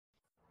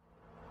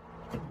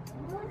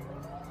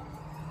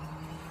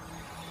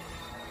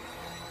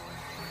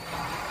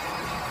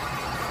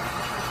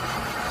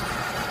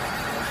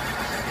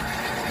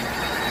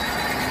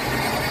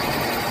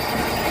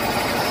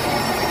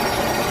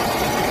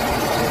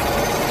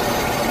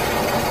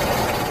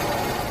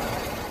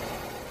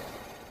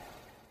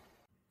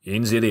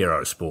NZ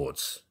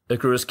Aerosports,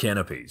 Icarus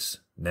Canopies,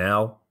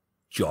 now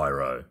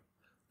Gyro.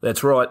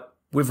 That's right,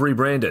 we've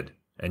rebranded,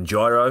 and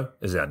Gyro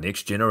is our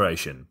next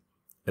generation.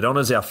 It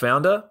honours our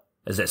founder,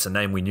 as that's the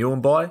name we knew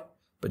him by,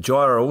 but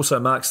Gyro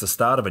also marks the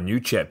start of a new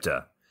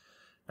chapter.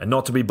 And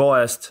not to be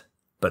biased,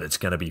 but it's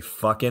going to be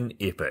fucking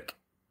epic.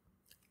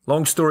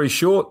 Long story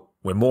short,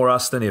 we're more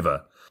us than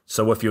ever,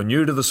 so if you're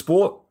new to the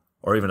sport,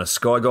 or even a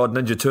Sky God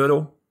Ninja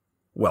Turtle,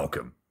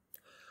 welcome.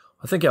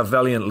 I think our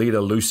valiant leader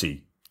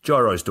Lucy,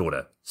 Gyro's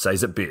daughter,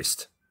 says it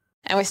best.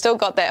 And we still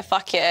got that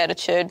fuck yeah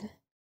attitude.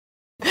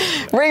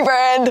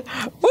 Rebrand!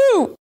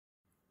 Woo!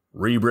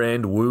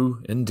 Rebrand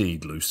woo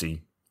indeed,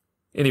 Lucy.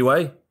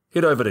 Anyway,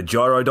 head over to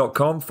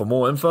gyro.com for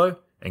more info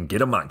and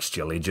get amongst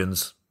you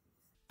legends.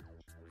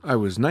 I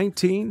was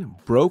 19,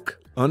 broke,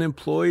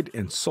 unemployed,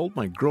 and sold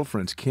my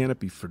girlfriend's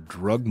canopy for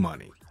drug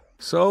money.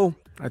 So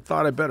I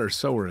thought I better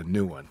sew her a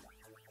new one.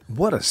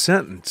 What a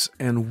sentence,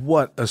 and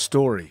what a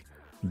story.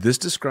 This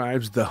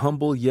describes the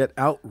humble yet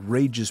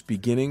outrageous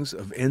beginnings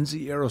of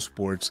NZ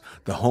Aerosports,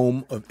 the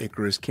home of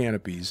Icarus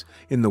Canopies,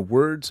 in the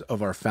words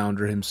of our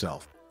founder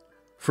himself.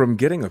 From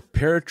getting a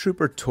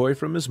paratrooper toy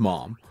from his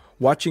mom,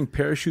 watching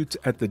parachutes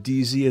at the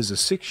DZ as a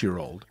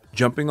 6-year-old,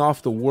 jumping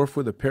off the wharf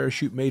with a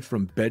parachute made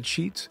from bed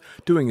sheets,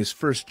 doing his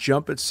first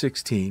jump at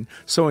 16,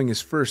 sewing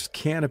his first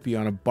canopy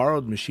on a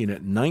borrowed machine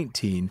at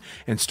 19,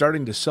 and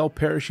starting to sell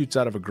parachutes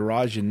out of a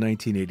garage in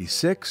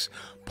 1986,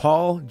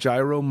 Paul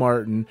Gyro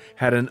Martin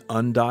had an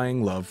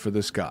undying love for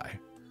the sky.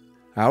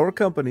 Our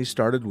company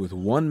started with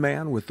one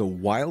man with the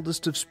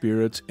wildest of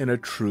spirits in a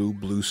true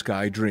blue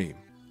sky dream,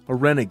 a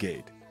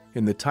renegade.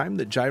 In the time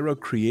that Gyro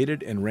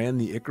created and ran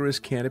the Icarus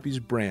Canopies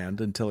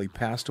brand until he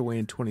passed away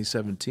in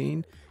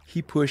 2017,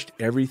 he pushed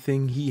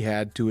everything he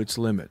had to its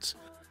limits.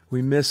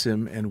 We miss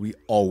him, and we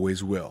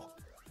always will.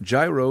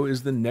 Gyro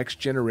is the next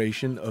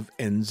generation of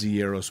NZ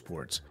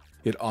Aerosports.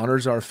 It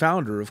honors our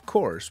founder, of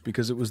course,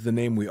 because it was the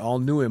name we all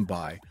knew him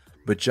by,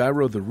 but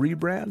Gyro the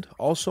rebrand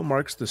also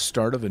marks the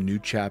start of a new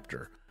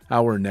chapter,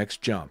 our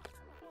next jump.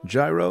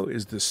 Gyro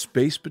is the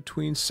space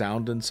between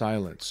sound and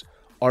silence,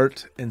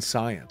 art and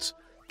science,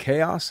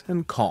 chaos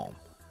and calm.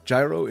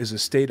 Gyro is a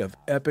state of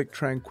epic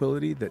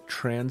tranquility that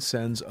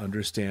transcends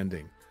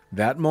understanding.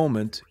 That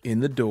moment,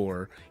 in the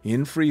door,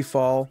 in free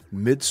fall,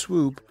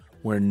 mid-swoop,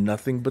 where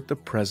nothing but the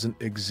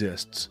present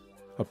exists.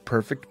 A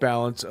perfect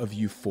balance of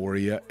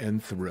euphoria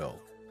and thrill.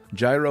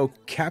 Gyro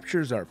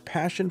captures our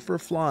passion for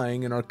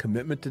flying and our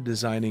commitment to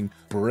designing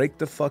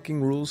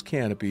break-the-fucking-rules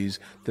canopies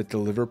that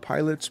deliver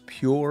pilots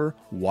pure,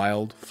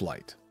 wild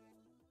flight.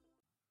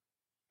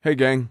 Hey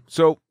gang,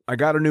 so I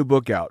got a new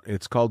book out.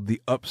 It's called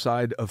The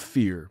Upside of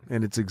Fear,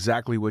 and it's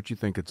exactly what you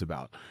think it's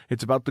about.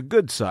 It's about the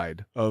good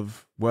side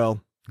of,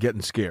 well,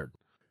 getting scared.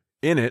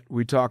 In it,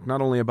 we talk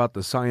not only about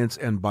the science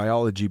and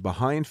biology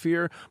behind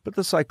fear, but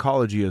the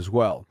psychology as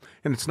well.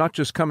 And it's not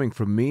just coming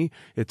from me,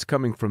 it's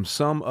coming from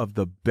some of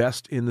the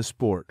best in the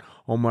sport.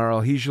 Omar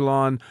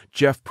Alhigelan,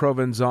 Jeff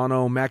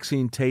Provenzano,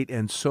 Maxine Tate,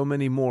 and so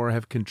many more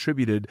have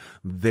contributed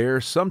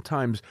their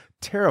sometimes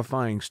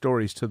terrifying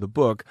stories to the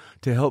book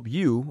to help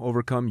you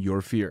overcome your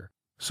fear.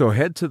 So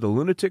head to the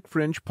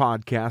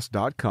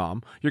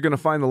lunaticfringepodcast.com. You're going to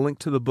find the link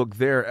to the book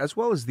there, as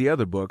well as the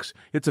other books.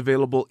 It's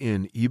available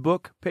in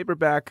ebook,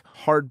 paperback,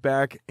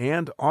 hardback,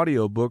 and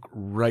audiobook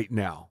right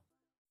now.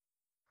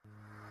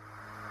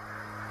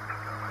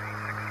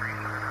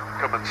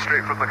 Coming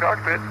straight from the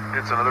cockpit,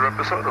 it's another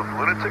episode of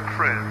Lunatic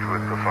Fringe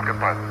with the fucking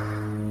pilot.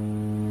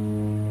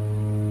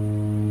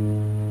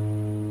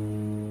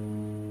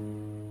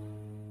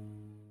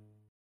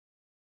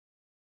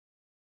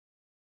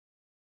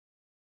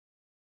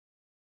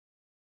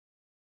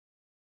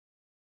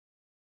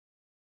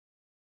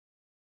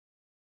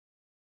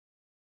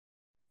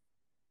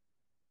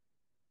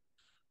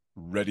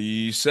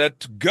 Ready,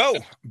 set, go!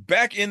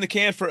 Back in the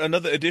can for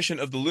another edition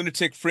of the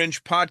Lunatic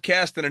Fringe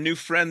podcast, and a new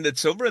friend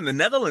that's over in the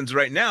Netherlands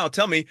right now.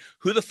 Tell me,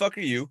 who the fuck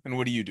are you, and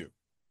what do you do?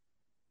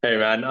 Hey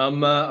man,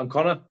 I'm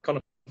Connor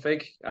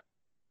Figg.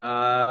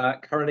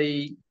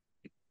 Currently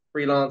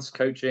freelance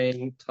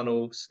coaching,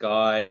 tunnel,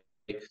 sky,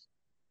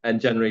 and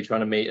generally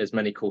trying to meet as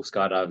many cool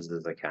skydivers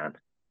as I can.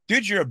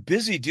 Dude, you're a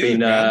busy dude,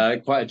 man.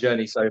 man. Quite a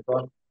journey so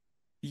far.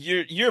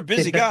 You're a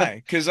busy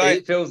guy, because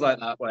it feels like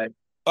that way.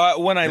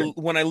 When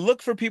I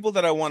look for people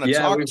that I want to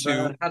talk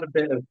to, had a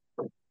bit of.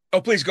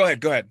 Oh, please go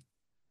ahead.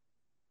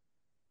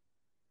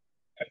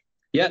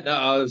 Yeah, no,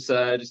 I was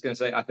just going to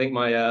say, I think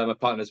my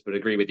partners would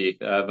agree with you.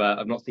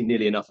 I've not seen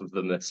nearly enough of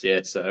them this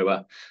year,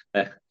 so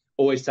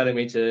always telling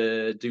me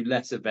to do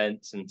less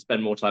events and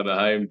spend more time at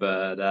home,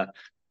 but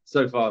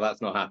so far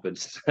that's not happened.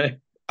 So,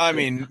 I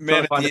mean,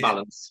 man, find a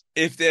balance.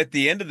 If at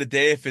the end of the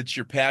day, if it's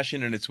your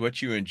passion and it's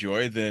what you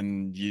enjoy,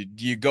 then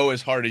you go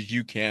as hard as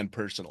you can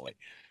personally.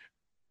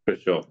 For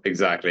sure.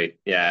 Exactly.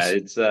 Yeah,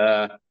 it's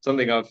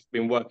something I've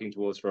been working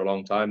towards for a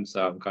long time.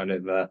 So I'm kind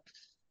of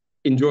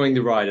enjoying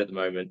the ride at the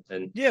moment,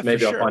 and Yeah, for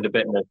maybe I'll find sure. a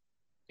bit more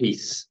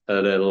peace a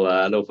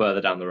little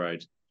further down the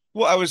road.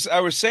 Well, I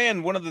was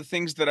saying one of the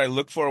things that I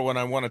look for when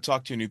I want to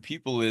talk to new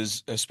people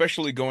is,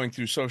 especially going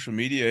through social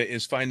media,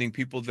 is finding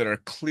people that are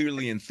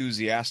clearly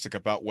enthusiastic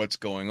about what's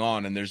going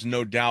on. And there's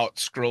no doubt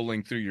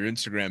scrolling through your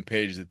Instagram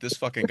page that this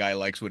fucking guy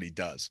likes what he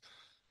does.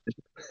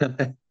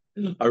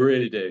 I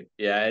really do.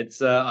 Yeah,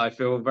 it's I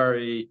feel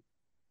very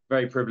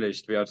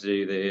privileged to be able to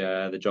do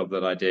the job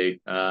that I do.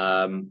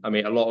 I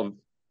meet a lot of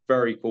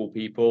very cool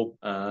people,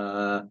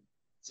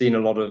 seen a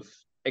lot of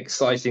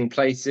exciting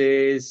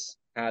places,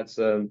 had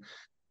some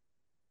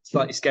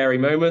slightly scary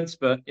moments,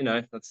 but you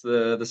know, that's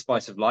the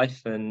spice of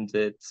life, and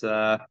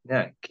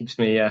yeah, keeps It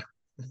me on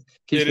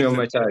isn't.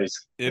 my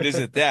toes. It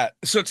isn't that.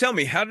 So tell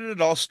me, how did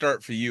it all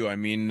start for you? I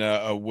mean,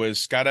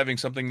 was skydiving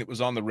something that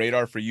was on the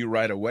radar for you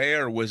right away,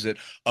 or was it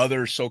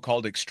other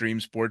so-called extreme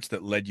sports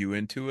that led you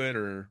into it,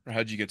 or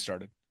how'd you get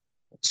started?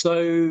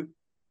 So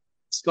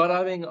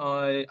skydiving,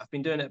 I've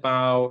been doing it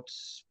about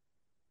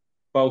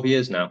 12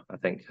 years now, I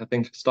think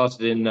it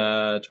started in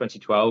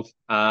 2012.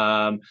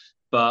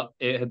 But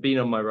it had been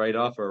on my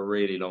radar for a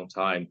really long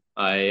time.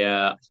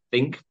 I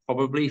think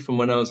probably from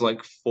when I was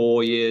like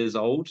 4 years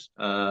old.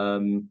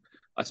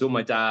 I saw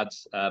my dad,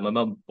 my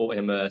mum bought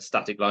him a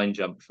static line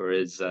jump for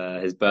his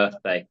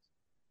birthday.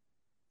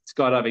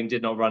 Skydiving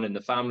did not run in the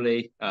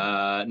family.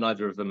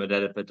 Neither of them had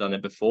ever done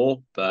it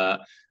before,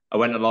 but I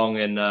went along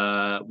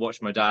and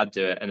watched my dad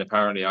do it, and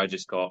apparently I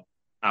just got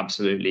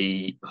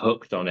absolutely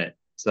hooked on it.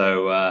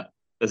 So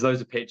there's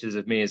loads of pictures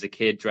of me as a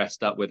kid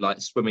dressed up with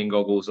like swimming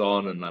goggles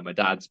on and like my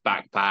dad's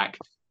backpack,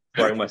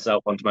 throwing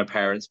myself onto my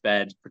parents'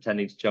 bed,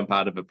 pretending to jump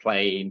out of a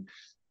plane.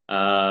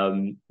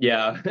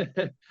 Yeah,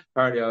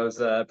 apparently I was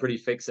pretty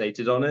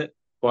fixated on it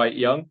quite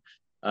young.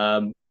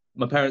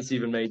 My parents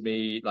even made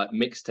me like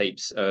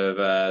mixtapes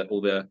of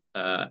all the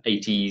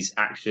 80s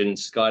action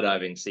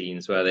skydiving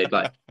scenes where they'd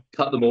like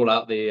cut them all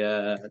out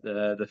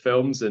the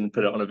films and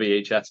put it on a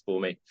VHS for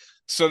me.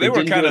 So They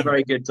didn't do a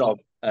very good job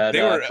at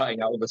they were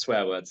cutting out all the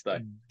swear words though.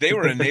 they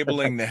were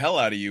enabling the hell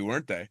out of you,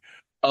 weren't they?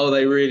 Oh,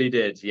 they really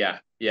did. Yeah,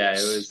 yeah.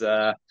 It was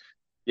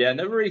yeah.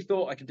 Never really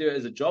thought I could do it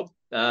as a job.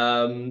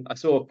 I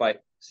saw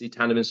like see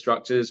tandem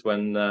instructors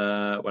when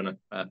I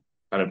kind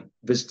of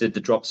visited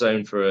the drop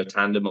zone for a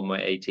tandem on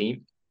my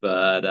 18th.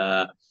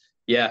 But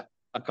yeah,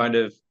 I kind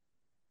of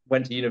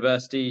went to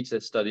university to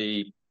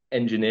study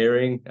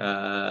engineering,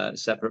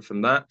 separate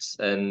from that.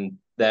 And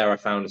there I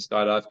found a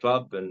skydive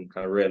club and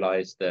kind of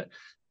realized that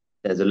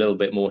there's a little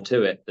bit more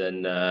to it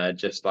than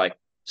just like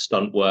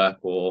stunt work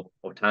or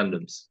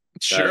tandems.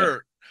 So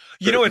Sure.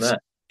 You grew know, from there.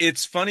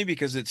 it's funny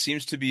because it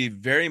seems to be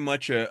very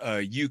much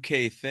a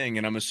UK thing,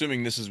 and I'm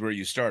assuming this is where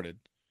you started.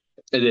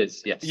 It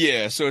is, yes.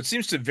 Yeah, so it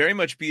seems to very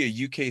much be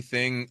a UK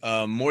thing,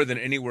 more than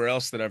anywhere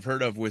else that I've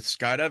heard of with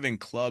skydiving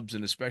clubs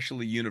and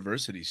especially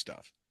university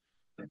stuff.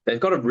 They've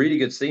got a really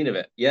good scene of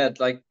it. Yeah,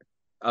 like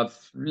I've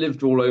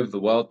lived all over the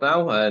world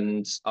now,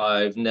 and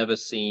I've never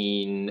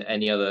seen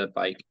any other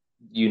like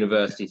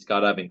university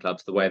skydiving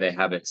clubs the way they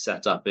have it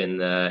set up in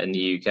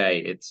the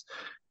UK.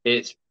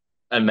 It's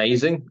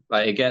amazing.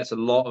 Like it gets a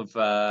lot of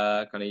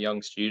kind of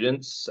young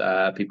students,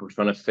 people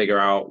trying to figure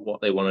out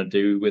what they want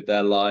to do with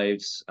their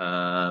lives.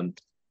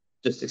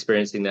 Just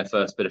experiencing their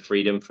first bit of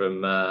freedom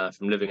from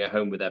living at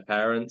home with their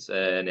parents,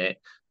 and it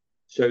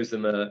shows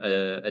them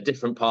a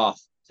different path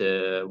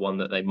to one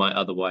that they might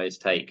otherwise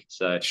take.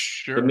 So for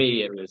Sure.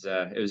 me, it was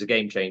a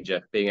game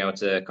changer being able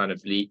to kind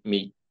of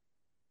meet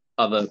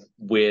other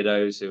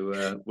weirdos who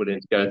were willing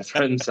to go and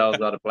throw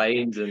themselves out of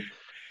planes and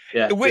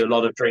yeah, do Wait, a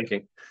lot of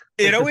drinking.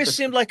 it always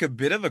seemed like a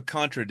bit of a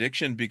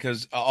contradiction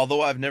because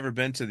although I've never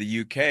been to the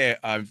UK,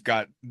 I've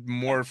got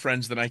more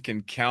friends than I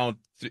can count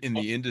in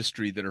the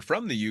industry that are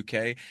from the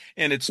UK,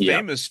 and it's Yeah.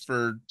 famous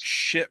for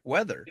shit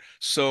weather.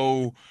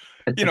 So,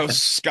 you know,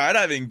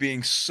 skydiving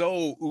being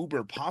so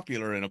uber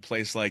popular in a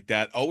place like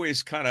that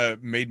always kind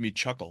of made me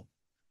chuckle.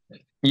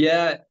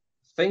 Yeah,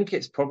 I think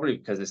it's probably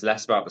because it's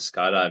less about the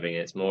skydiving,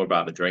 it's more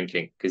about the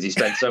drinking. Because you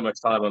spend so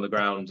much time on the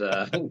ground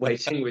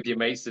waiting with your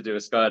mates to do a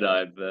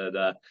skydive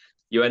that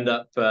you end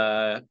up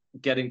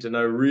getting to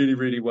know really,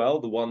 really well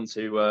the ones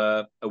who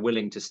are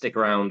willing to stick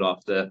around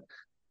after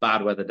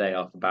bad weather day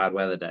after bad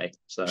weather day.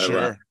 So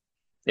Sure.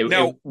 it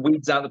Now,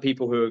 weeds out the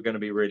people who are going to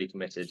be really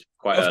committed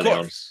quite of early on.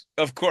 course,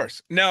 of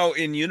course. Now,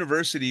 in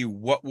university,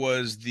 what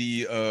was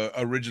the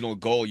original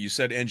goal? You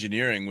said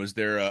engineering. Was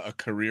there a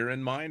career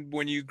in mind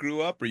when you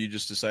grew up, or you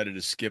just decided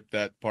to skip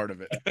that part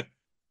of it?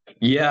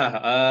 Yeah,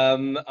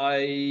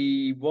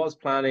 I was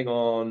planning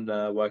on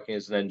working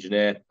as an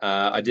engineer.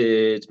 I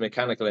did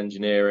mechanical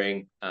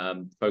engineering,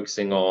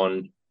 focusing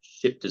on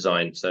ship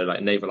design, so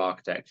like naval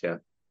architecture.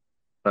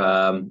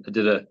 I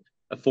did a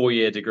 4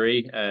 year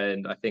degree,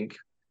 and I think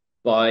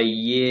by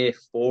year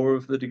four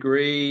of the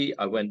degree,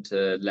 I went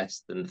to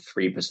less than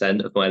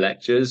 3% of my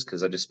lectures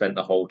because I just spent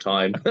the whole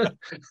time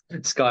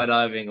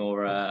skydiving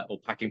or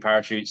packing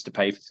parachutes to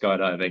pay for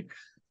skydiving.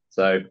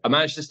 So I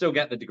managed to still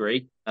get the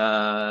degree.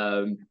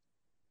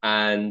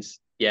 And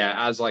yeah,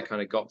 as I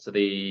kind of got to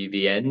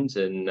the end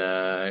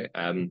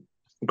and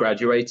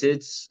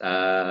graduated,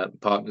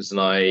 partners and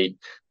I,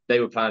 they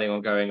were planning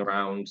on going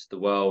around the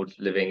world,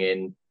 living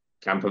in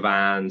camper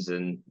vans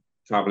and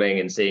traveling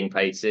and seeing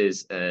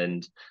places,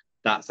 and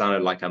that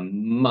sounded like a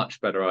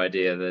much better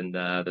idea than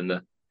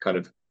the kind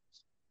of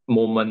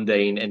more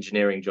mundane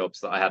engineering jobs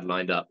that I had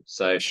lined up.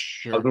 So I was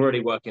Sure. already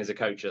working as a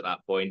coach at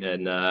that point,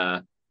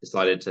 and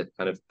decided to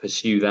kind of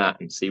pursue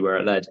that and see where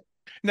it led.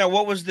 Now,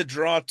 what was the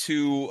draw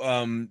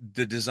to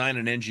the design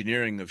and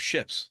engineering of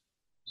ships?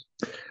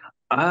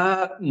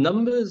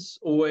 Numbers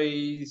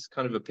always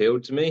kind of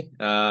appealed to me.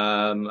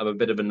 I'm a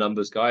bit of a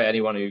numbers guy.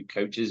 Anyone who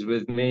coaches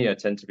with me, I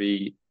tend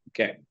to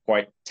get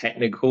quite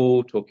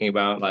technical, talking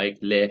about like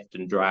lift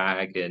and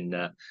drag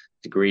and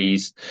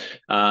degrees.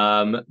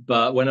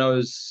 But when I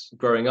was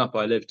growing up,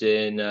 I lived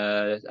in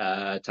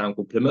a town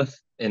called Plymouth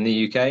in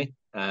the UK,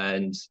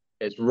 and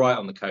it's right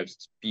on the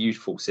coast.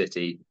 Beautiful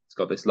city. It's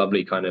got this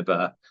lovely kind of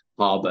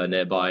harbour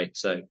nearby.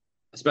 So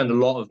I spent a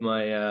lot of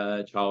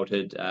my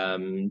childhood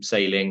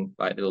sailing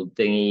like little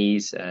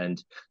dinghies,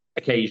 and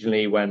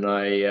occasionally when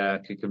I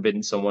could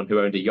convince someone who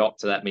owned a yacht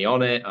to let me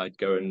on it, I'd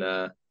go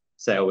and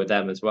sail with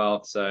them as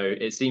well. So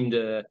it seemed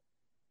a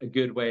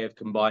good way of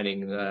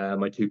combining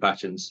my two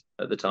passions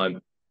at the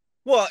time.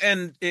 Well,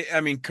 and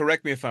I mean,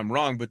 correct me if I'm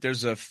wrong, but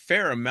there's a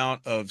fair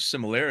amount of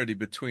similarity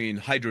between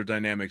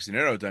hydrodynamics and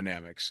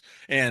aerodynamics.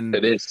 And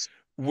It is,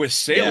 with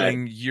yeah,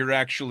 sailing, you're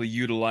actually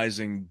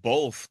utilizing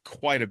both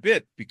quite a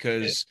bit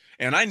because,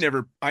 and I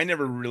never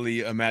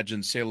really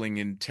imagined sailing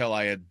until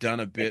I had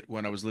done a bit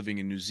when I was living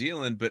in New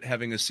Zealand, but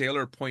having a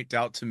sailor point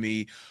out to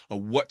me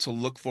what to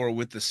look for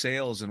with the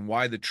sails and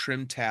why the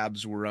trim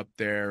tabs were up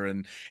there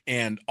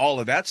and all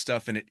of that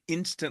stuff, and it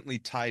instantly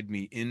tied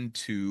me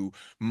into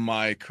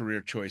my career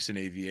choice in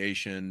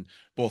aviation,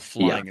 both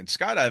yeah. flying and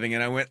skydiving,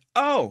 and I went,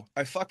 "Oh,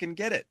 I fucking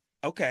get it.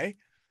 Okay."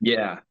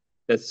 Yeah,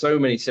 there's so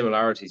many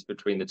similarities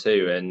between the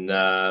two, and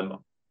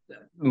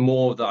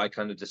more that I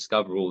kind of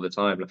discover all the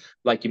time.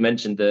 Like you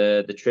mentioned,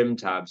 the trim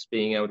tabs,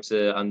 being able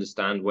to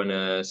understand when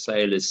a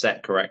sail is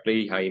set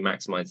correctly, how you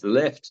maximize the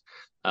lift,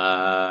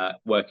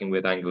 working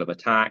with angle of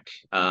attack,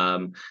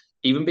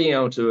 even being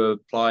able to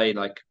apply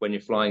like when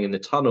you're flying in the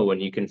tunnel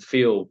and you can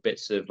feel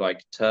bits of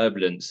like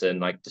turbulence and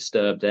like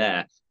disturbed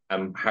air.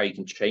 And how you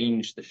can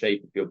change the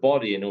shape of your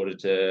body in order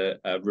to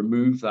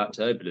remove that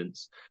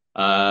turbulence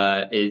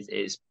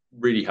is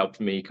really helped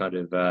me kind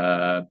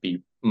of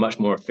be much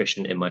more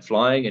efficient in my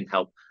flying and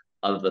help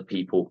other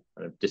people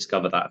kind of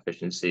discover that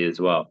efficiency as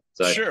well.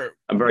 So Sure.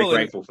 I'm very Well, and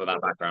grateful for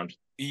that background.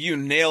 you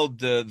nailed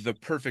the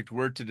perfect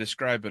word to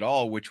describe it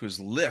all, which was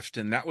lift.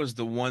 And that was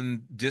the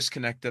one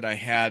disconnect that I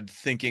had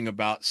thinking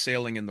about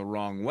sailing in the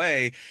wrong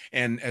way.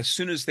 And as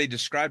soon as they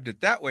described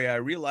it that way, I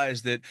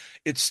realized that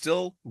it's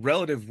still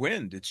relative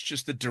wind. It's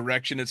just the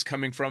direction it's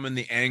coming from and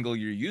the angle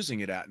you're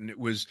using it at. And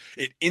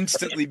it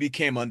instantly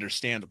became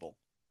understandable.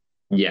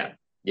 Yeah,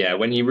 yeah.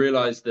 When you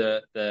realize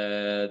that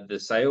the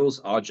sails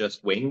are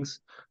just wings,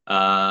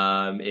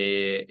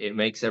 it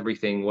makes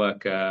everything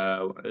work.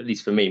 At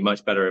least for me,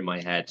 much better in my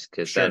head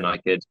because then Sure. I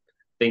could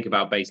think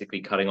about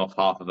basically cutting off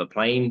half of a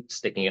plane,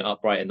 sticking it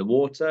upright in the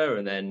water,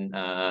 and then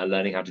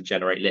learning how to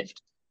generate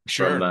lift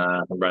Sure.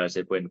 from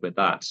relative wind with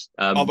that.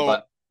 Although,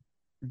 But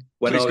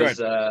when I please go was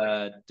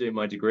ahead. doing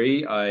my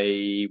degree,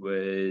 I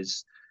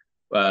was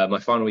my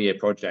final year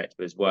project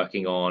was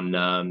working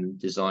on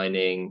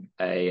designing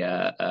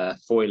a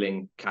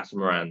foiling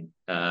catamaran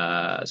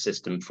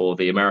system for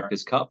the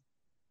America's Cup.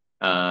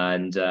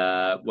 And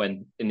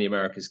when in the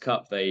America's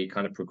Cup, they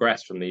kind of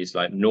progressed from these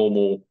like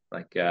normal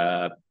like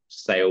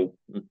sail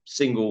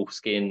single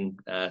skin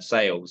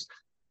sails,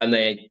 and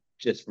they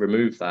just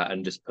removed that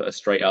and just put a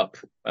straight up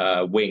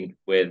wing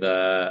with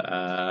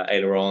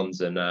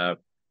ailerons and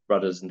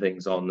rudders and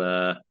things on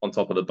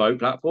top of the boat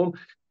platform.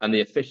 And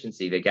the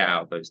efficiency they get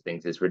out of those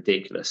things is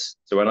ridiculous.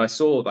 So when I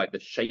saw like the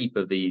shape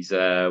of these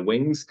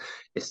wings,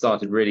 it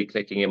started really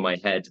clicking in my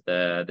head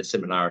the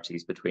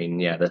similarities between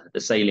the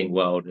sailing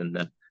world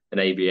and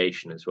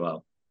aviation as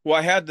well. Well,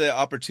 I had the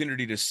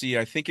opportunity to see,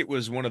 I think it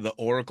was one of the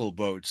Oracle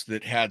boats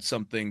that had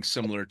something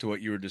similar to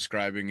what you were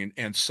describing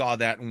and saw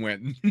that and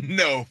went,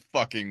 no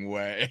fucking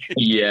way.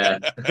 Yeah,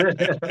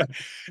 And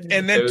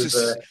it then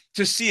was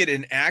to see it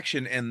in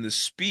action and the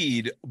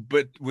speed,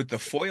 but with the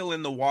foil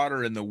in the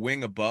water and the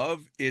wing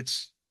above,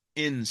 it's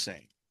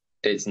insane.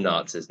 it's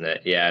nuts, isn't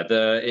it? Yeah,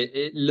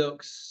 it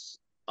looks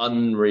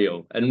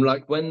unreal, and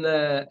like when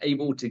they're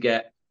able to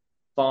get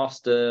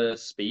faster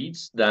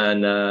speeds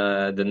than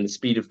the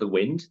speed of the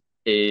wind,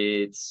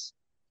 it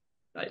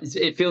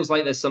feels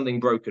like there's something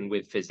broken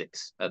with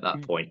physics at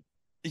that point.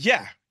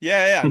 Yeah,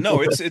 yeah, yeah.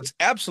 No, it's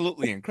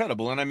absolutely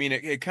incredible, and I mean,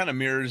 it kind of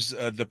mirrors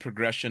the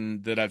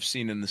progression that I've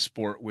seen in the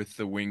sport with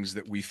the wings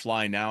that we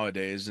fly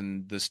nowadays,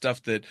 and the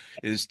stuff that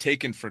is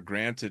taken for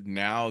granted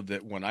now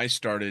that when I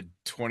started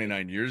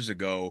 29 years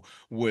ago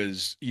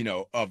was,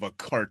 of a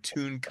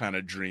cartoon kind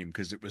of dream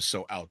because it was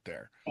so out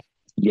there.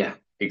 Yeah,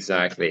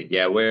 exactly.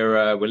 Yeah,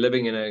 we're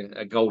living in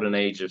a golden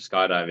age of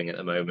skydiving at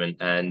the moment,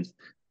 and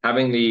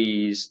having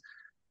these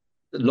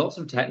lots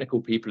of technical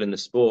people in the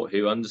sport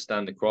who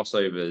understand the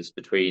crossovers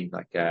between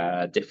like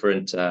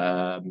different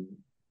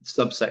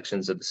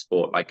subsections of the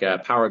sport, like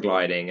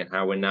paragliding, and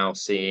how we're now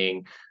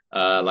seeing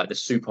like the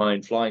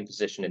supine flying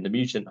position in the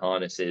mutant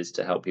harnesses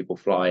to help people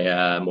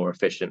fly more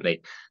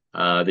efficiently.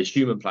 The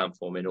human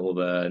platform in all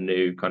the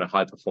new kind of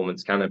high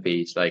performance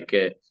canopies,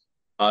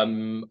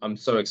 I'm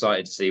so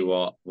excited to see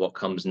what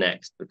comes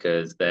next,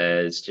 because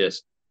there's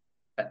just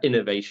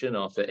innovation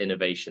after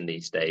innovation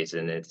these days,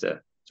 and it's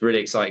a really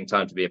exciting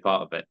time to be a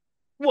part of it.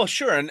 Well,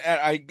 sure, and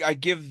I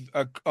give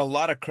a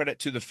lot of credit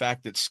to the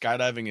fact that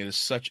skydiving is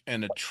such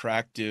an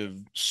attractive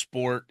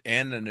sport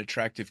and an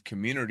attractive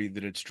community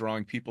that it's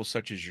drawing people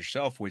such as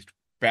yourself with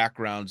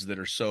backgrounds that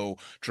are so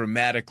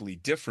dramatically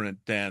different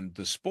than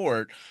the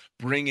sport,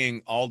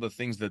 bringing all the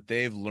things that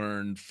they've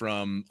learned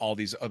from all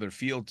these other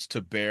fields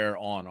to bear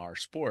on our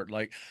sport.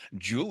 Like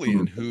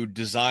Julian, who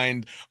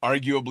designed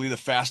arguably the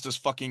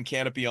fastest fucking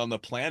canopy on the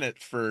planet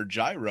for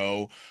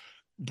gyro,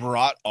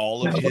 brought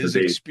all of his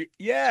experience.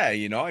 Yeah,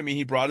 I mean,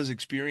 he brought his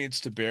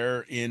experience to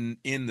bear in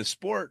the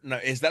sport. Now,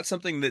 is that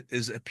something that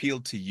is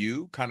appealed to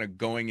you, kind of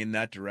going in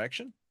that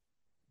direction?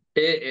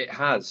 It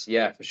has,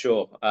 yeah, for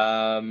sure.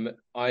 I'm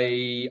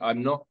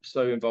not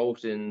so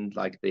involved in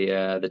like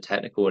the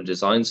technical and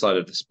design side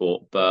of the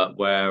sport, but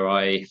where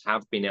I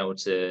have been able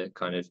to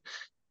kind of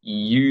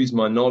use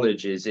my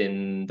knowledge is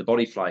in the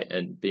body flight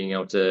and being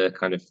able to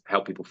kind of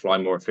help people fly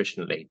more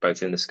efficiently,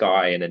 both in the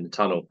sky and in the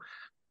tunnel.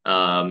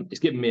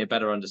 It's given me a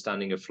better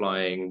understanding of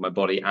flying my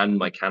body and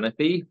my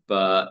canopy,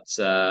 but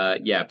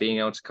yeah, being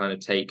able to kind of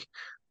take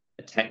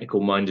a technical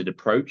minded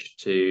approach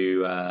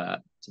to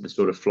the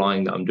sort of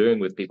flying that I'm doing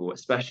with people,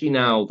 especially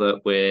now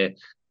that we're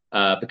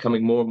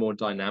becoming more and more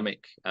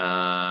dynamic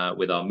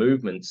with our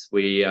movements.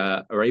 We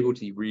are able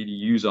to really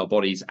use our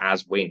bodies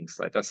as wings.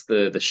 Like that's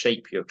the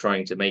shape you're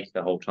trying to make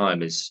the whole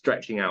time, is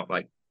stretching out,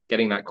 like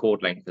getting that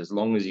chord length as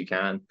long as you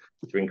can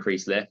to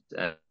increase lift.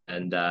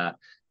 And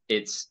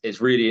it's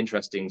really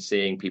interesting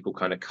seeing people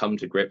kind of come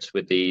to grips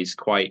with these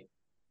quite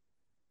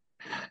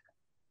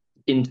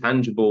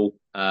intangible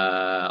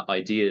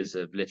ideas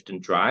of lift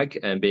and drag,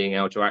 and being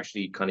able to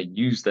actually kind of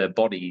use their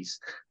bodies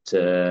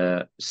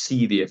to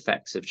see the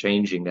effects of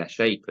changing their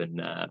shape,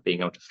 and being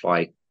able to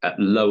fly at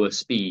lower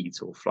speeds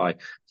or fly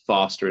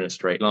faster in a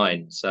straight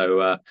line.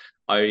 So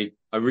I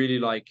really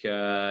like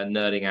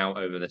nerding out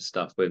over this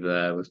stuff with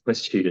my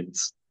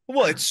students.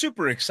 Well, it's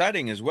super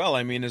exciting as well.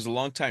 I mean, as a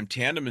longtime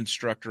tandem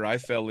instructor, I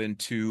fell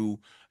into,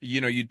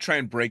 you try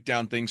and break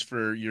down things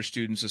for your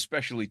students,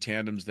 especially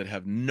tandems that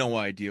have no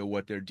idea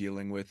what they're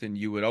dealing with. And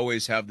you would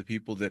always have the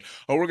people that,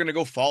 oh, we're going to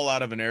go fall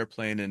out of an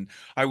airplane. And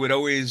I would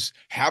always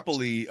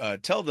happily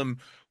tell them,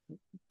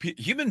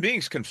 human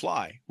beings can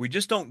fly. We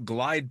just don't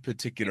glide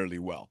particularly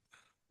well.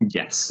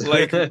 Yes.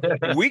 Like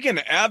we can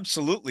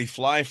absolutely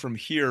fly from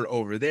here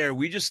over there.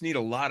 We just need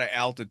a lot of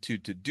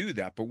altitude to do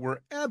that, but we're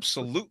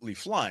absolutely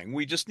flying.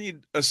 We just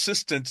need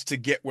assistance to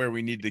get where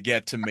we need to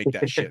get to make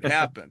that shit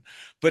happen.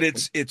 But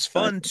it's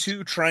fun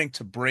too, trying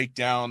to break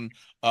down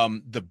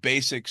the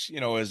basics,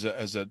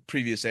 as a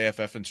previous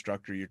AFF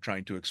instructor, you're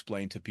trying to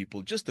explain to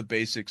people just the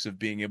basics of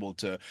being able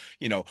to,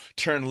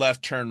 turn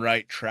left, turn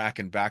right, track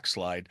and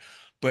backslide.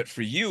 But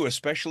for you,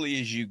 especially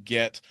as you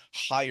get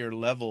higher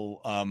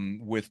level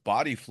with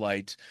body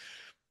flight,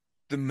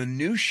 the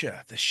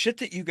minutia, the shit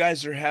that you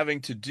guys are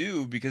having to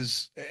do,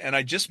 and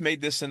I just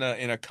made this in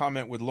a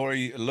comment with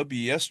Lori Libby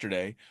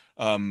yesterday,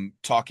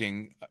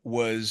 talking,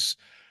 was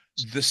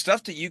the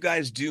stuff that you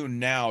guys do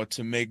now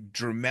to make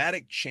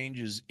dramatic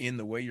changes in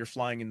the way you're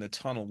flying in the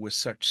tunnel with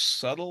such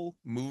subtle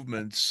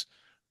movements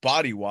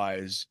body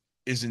wise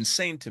is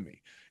insane to me.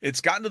 It's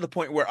gotten to the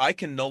point where I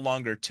can no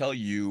longer tell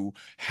you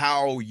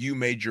how you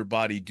made your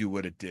body do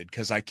what it did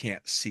because I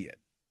can't see it.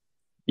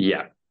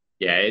 Yeah.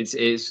 Yeah,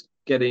 it's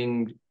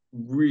getting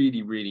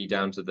really, really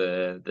down to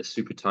the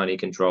super tiny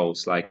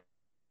controls, like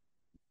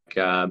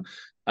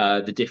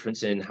the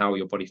difference in how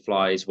your body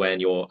flies when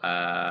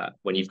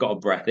you've got a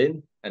breath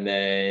in, and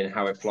then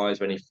how it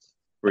flies when you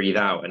breathe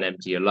out and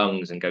empty your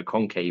lungs and go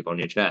concave on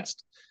your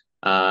chest.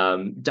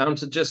 Down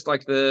to just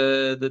like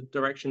the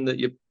direction that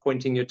you're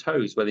pointing your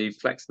toes, whether you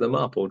flex them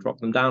up or drop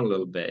them down a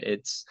little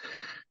bit.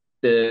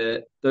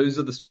 Those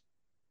are the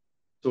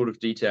sort of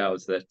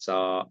details that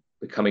are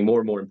becoming more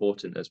and more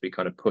important as we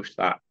kind of push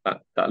that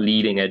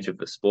leading edge of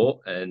the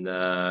sport, and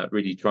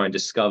really try and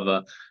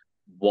discover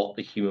what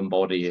the human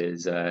body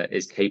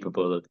is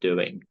capable of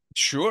doing.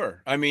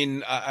 Sure. I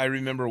mean, I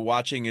remember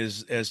watching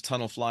as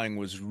tunnel flying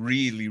was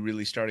really,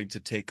 really starting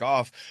to take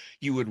off.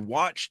 You would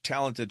watch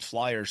talented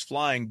flyers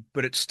flying,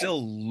 but it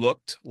still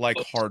looked like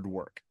hard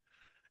work.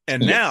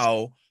 And Yes.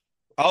 now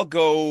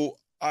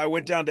I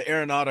went down to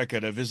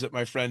Aeronautica to visit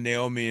my friend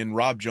Naomi, and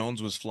Rob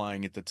Jones was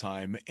flying at the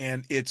time,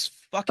 and it's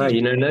Oh,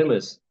 fucking.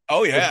 Nomas.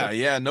 Oh yeah,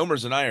 yeah.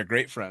 Nomers and I are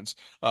great friends.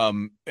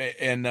 And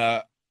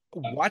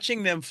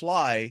watching them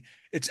fly,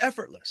 it's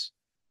effortless.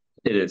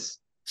 It is.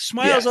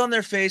 Smiles Yeah. on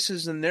their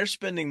faces, and they're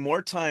spending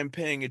more time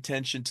paying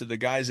attention to the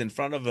guys in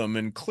front of them,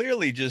 and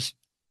clearly just,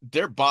 you know, they're just having fun. And it's, it's fun to try and explain to people just the basics of being able to fly in the tunnel with such subtle movements body wise is insane to me. It's got to the point where I can no longer tell you how you made your body do what it did because I can't see it. It is.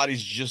 their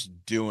body's just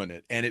doing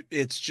it, and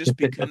it's just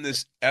become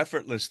this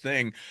effortless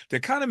thing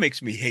that kind of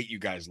makes me hate you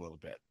guys a little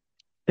bit.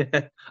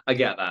 I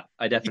get that.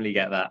 I definitely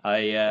get that.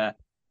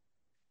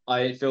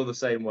 I feel the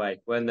same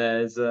way when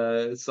there's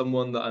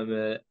someone that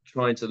I'm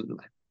trying to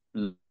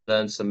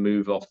learn some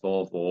move off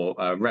of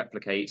or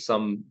replicate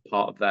some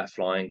part of their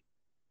flying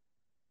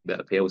that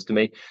appeals to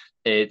me.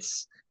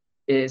 It's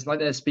it's like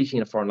they're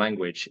speaking a foreign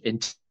language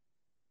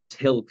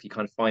until you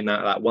kind of find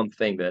that one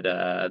thing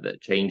that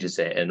changes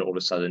it, and all of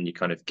a sudden you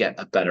kind of get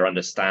a better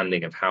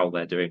understanding of how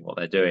they're doing what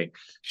they're doing.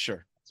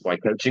 Sure. That's why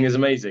coaching is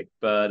amazing.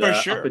 But For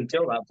up sure.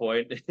 until that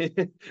point,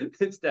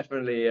 it's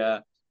definitely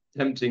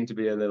tempting to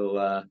be a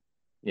little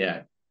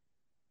yeah,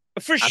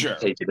 For sure.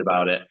 agitated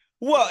about it.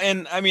 Well,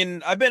 and I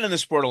mean, I've been in the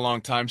sport a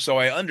long time, so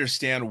I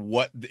understand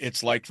what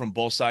it's like from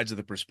both sides of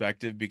the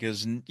perspective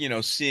because,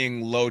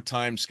 seeing low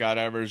time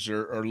skydivers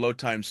or low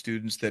time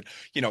students that,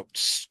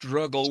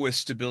 struggle with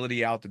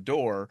stability out the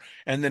door,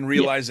 and then Yeah.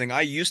 realizing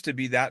I used to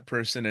be that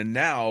person, and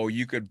now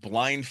you could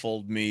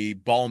blindfold me,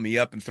 ball me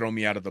up, and throw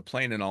me out of the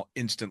plane, and I'll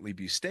instantly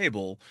be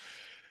stable.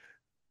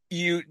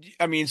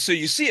 I mean, so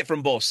you see it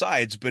from both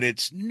sides, but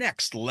it's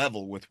next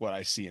level with what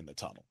I see in the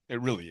tunnel. It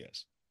really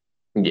is.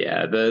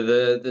 Yeah,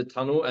 the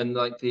tunnel and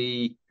like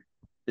the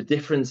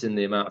difference in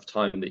the amount of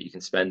time that you can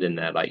spend in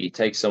there. Like you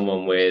take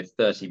someone with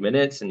 30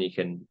 minutes and you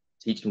can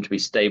teach them to be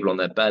stable on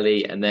their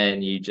belly, and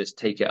then you just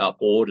take it up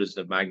orders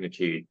of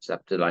magnitude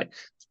up to like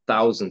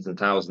thousands and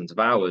thousands of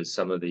hours,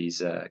 some of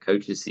these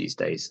coaches these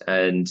days.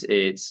 And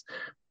it's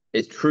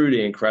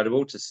truly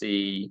incredible to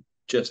see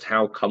just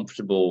how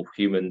comfortable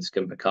humans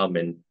can become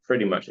in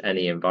pretty much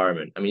any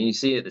environment. I mean, you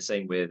see it the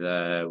same with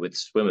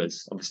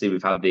swimmers. Obviously,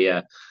 we've had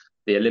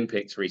the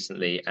Olympics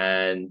recently,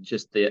 and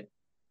just the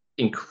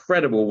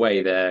incredible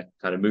way they're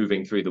kind of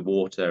moving through the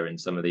water in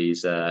some of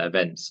these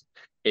events.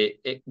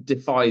 It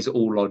defies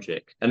all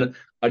logic, and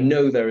I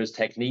know there is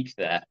technique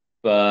there,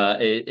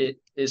 but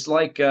it's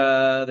like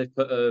they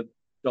put a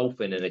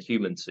dolphin in a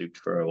human suit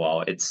for a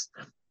while. It's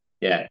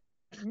yeah,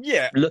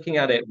 Yeah. looking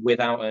at it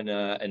without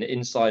an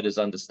insider's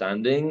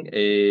understanding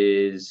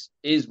is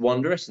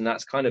wondrous, and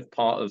that's kind of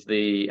part of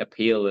the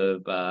appeal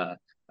of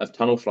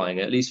tunnel flying,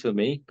 at least for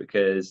me,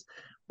 because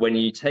when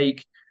you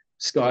take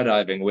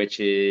skydiving, which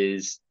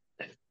is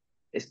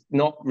it's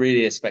not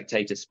really a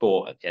spectator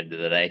sport at the end of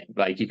the day.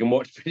 Like you can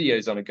watch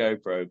videos on a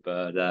GoPro,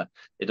 but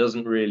it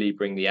doesn't really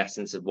bring the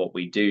essence of what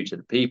we do to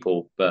the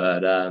people.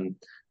 But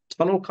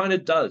tunnel kind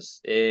of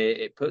does.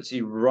 It puts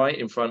you right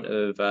in front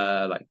of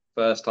like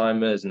first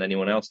timers and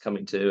anyone else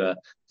coming to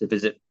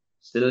visit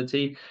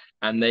facility,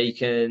 and they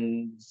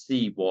can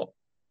see what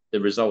the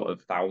result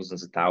of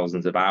thousands and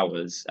thousands of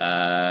hours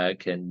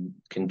can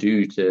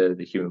do to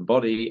the human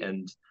body,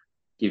 and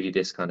give you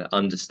this kind of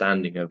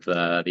understanding of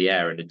the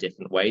air in a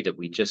different way that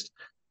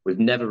we've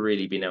never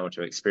really been able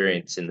to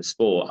experience in the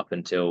sport up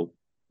until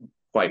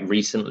quite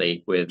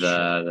recently with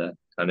Sure. the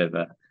kind of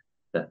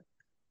the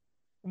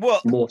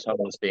Well, more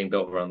tunnels being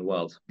built around the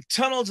world.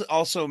 tunnels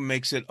also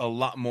makes it a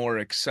lot more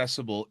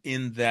accessible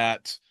in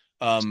that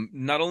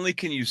not only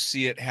can you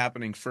see it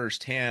happening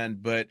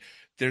firsthand, but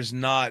there's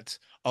not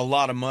a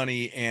lot of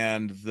money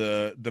and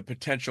the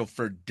potential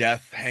for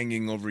death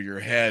hanging over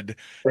your head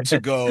to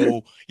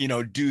go,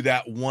 do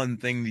that one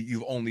thing that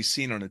you've only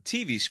seen on a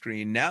TV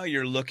screen. Now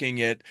you're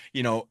looking at,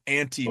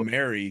 Auntie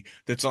Mary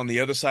that's on the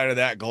other side of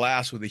that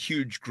glass with a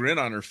huge grin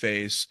on her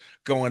face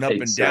going up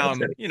and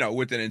down, Exactly.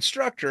 with an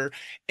instructor,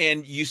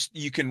 and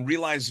you can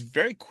realize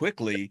very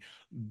quickly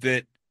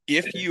that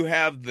if you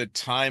have the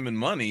time and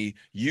money,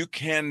 you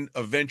can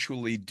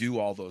eventually do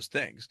all those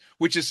things,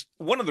 which is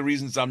one of the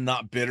reasons I'm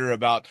not bitter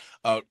about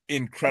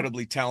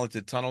incredibly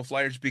talented tunnel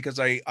flyers, because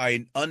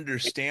I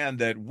understand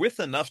that with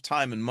enough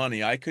time and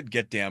money, I could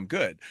get damn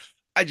good.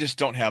 I just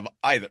don't have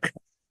either.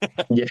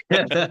 Yeah.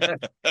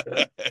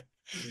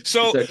 It's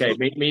So okay.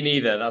 Me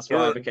neither. That's why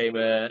I er, became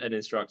an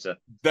instructor.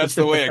 that's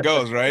the way it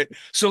goes, right?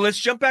 So let's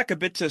jump back a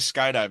bit to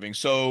skydiving.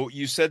 So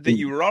you said that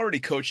you were already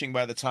coaching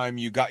by the time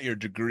you got your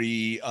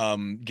degree,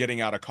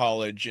 getting out of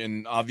college,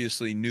 and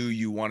obviously knew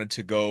you wanted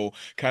to go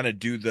kind of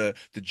do the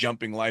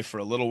jumping life for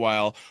a little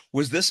while.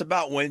 Was this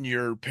about when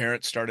your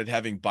parents started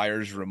having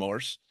buyer's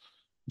remorse?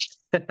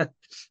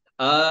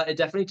 It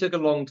definitely took a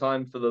long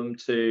time for them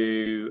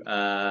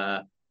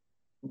to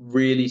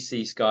really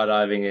see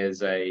skydiving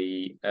as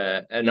a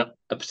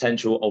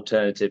potential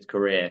alternative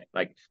career.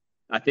 Like,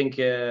 I think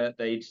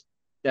they'd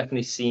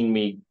definitely seen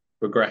me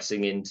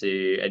progressing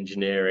into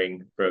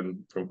engineering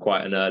from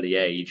quite an early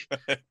age,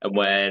 and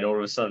when all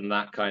of a sudden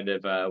that kind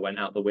of went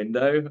out the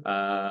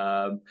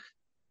window.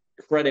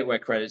 Credit where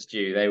credit's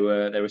due. They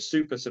were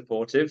super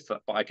supportive,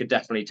 but I could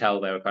definitely tell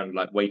they were kind of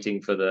like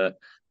waiting for the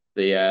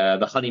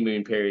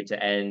honeymoon period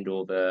to end,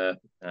 or the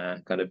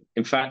kind of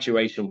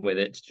infatuation with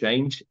it to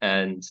change.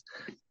 And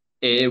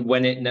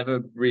when it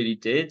never really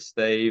did,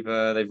 they've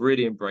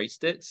really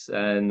embraced it,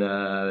 and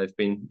they've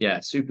been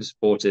super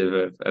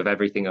supportive of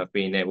everything I've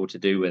been able to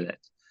do with it.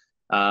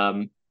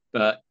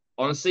 But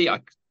honestly,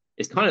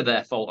 it's kind of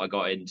their fault I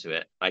got into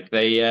it. Like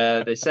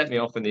they set me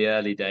off in the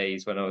early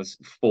days when I was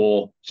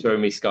 4,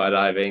 showing me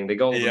skydiving. They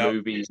got all the Yep.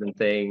 movies and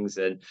things,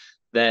 and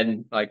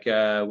then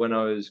when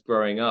I was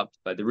growing up,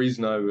 like the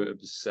reason I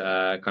was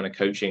kind of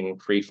coaching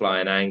free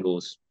flying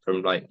angles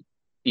from like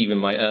even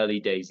my early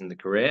days in the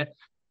career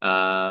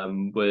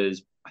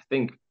was, I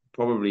think,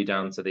 probably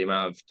down to the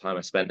amount of time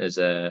I spent as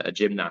a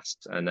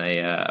gymnast and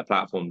a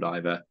platform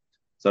diver.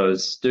 So I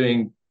was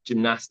doing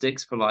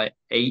gymnastics for like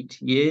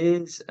 8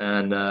 years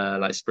and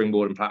like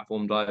springboard and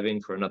platform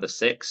diving for another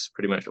 6,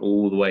 pretty much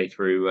all the way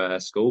through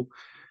school.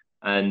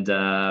 And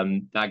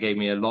that gave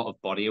me a lot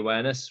of body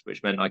awareness,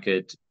 which meant I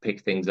could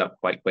pick things up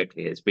quite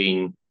quickly. It's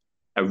been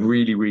a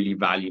really, really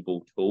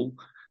valuable tool.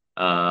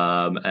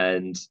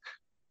 And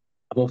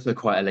I'm also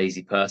quite a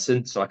lazy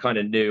person, so I kind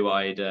of knew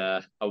I'm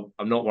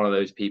not one of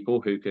those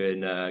people who can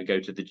go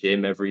to the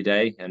gym every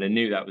day, and I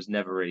knew that was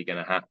never really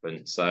going to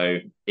happen. So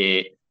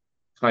it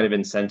kind of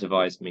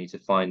incentivized me to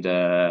find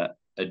a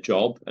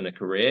job and a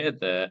career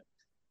that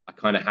I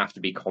kind of have to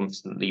be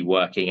constantly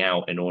working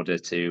out in order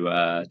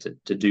to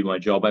do my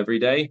job every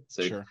day.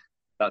 So Sure.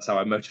 that's how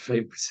I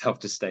motivate myself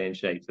to stay in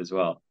shape as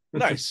well.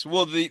 Nice.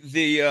 Well,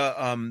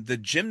 the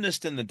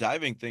gymnast and the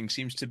diving thing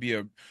seems to be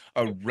a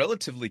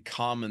relatively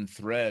common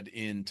thread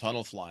in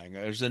tunnel flying.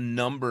 There's a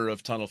number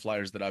of tunnel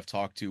flyers that I've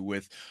talked to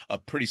with a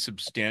pretty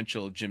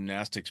substantial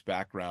gymnastics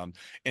background,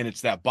 and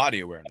it's that body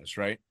awareness,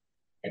 right?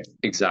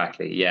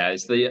 Exactly. Yeah,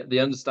 it's the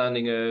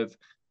understanding of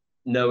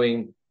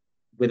knowing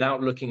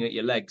without looking at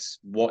your legs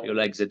what your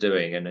legs are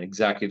doing and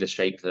exactly the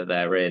shape that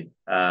they're in.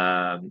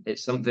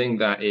 It's something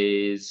that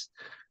is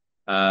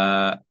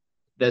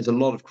there's a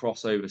lot of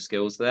crossover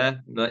skills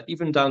there,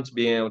 even down to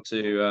being able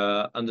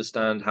to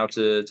understand how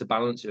to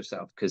balance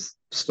yourself, because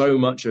so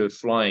much of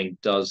flying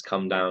does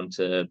come down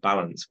to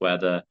balance,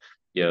 whether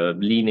you're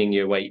leaning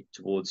your weight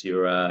towards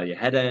your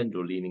head end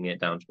or leaning it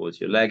down towards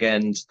your leg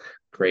end,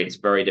 creates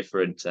very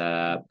different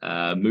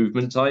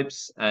movement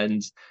types.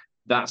 And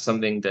that's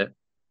something that,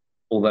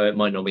 although it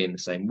might not be in the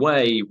same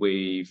way,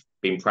 we've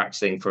been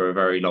practicing for a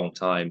very long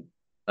time.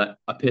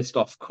 I pissed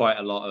off quite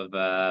a lot of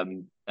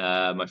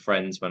my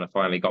friends when I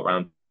finally got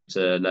around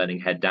to learning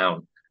head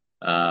down.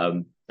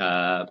 From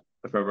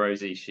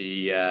Rosie,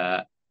 she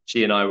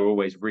and I were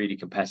always really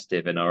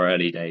competitive in our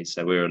early days.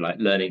 So we were like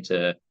learning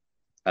to,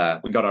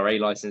 we got our A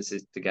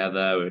licenses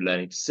together, we were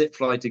learning to sit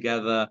fly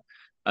together.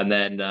 And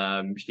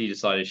then she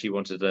decided she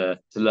wanted to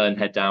learn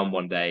head down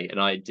one day. And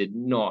I did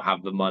not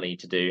have the money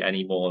to do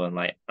any more than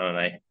like, I don't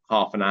know,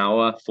 half an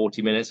hour,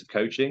 40 minutes of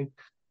coaching.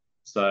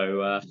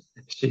 So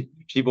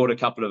she bought a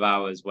couple of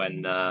hours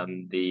when I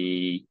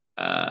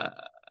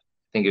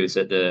think it was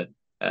at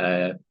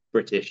the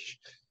British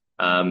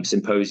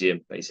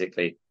symposium,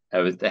 basically.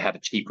 They had a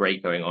cheap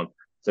rate going on.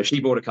 So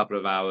she bought a couple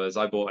of hours,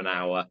 I bought an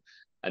hour.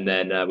 And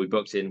then we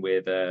booked in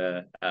with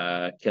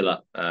Killer,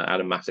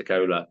 Adam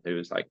Matacola, who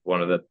was like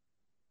one of the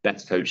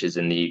best coaches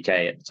in the UK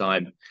at the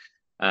time.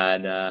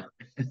 And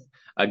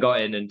I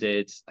got in and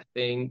did, I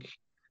think,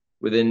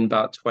 within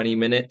about 20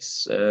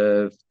 minutes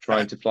of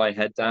trying to fly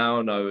head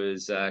down, I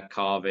was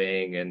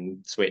carving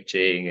and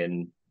switching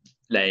and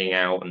laying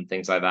out and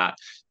things like that.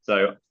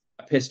 So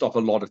I pissed off a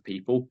lot of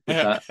people with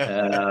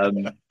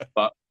that.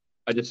 But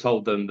I just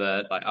told them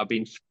that like I've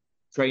been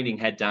training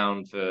head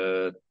down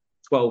for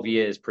 12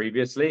 years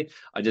previously.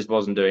 I just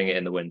wasn't doing it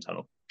in the wind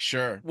tunnel.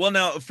 Sure. Well,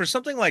 now for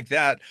something like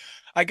that,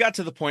 I got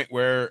to the point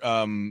where,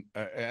 and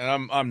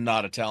I'm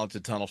not a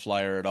talented tunnel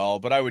flyer at all,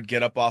 but I would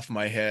get up off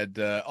my head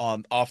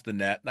off the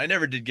net, and I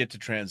never did get to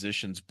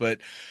transitions. But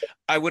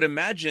I would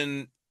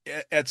imagine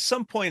at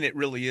some point it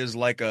really is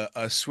like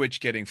a switch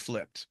getting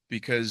flipped,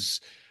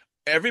 because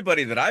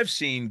everybody that I've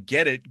seen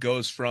get it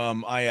goes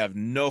from I have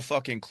no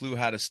fucking clue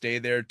how to stay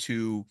there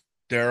to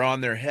they're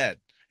on their head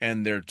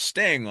and they're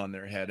staying on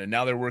their head, and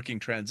now they're working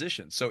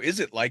transitions. So is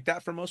it like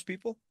that for most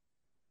people?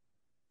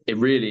 It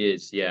really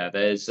is, yeah.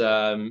 There's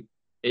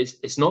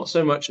it's not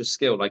so much a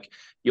skill. Like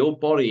your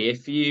body,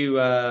 if you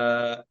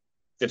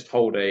just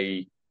hold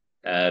a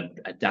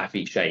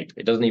daffy shape,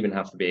 it doesn't even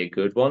have to be a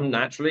good one.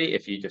 Naturally,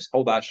 if you just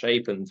hold that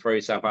shape and throw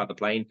yourself out the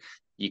plane,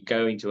 you're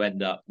going to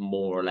end up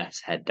more or less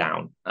head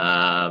down.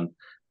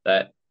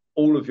 That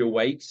all of your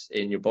weight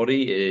in your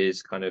body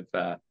is kind of,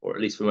 or at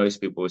least for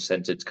most people, is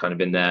centered kind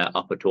of in their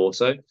upper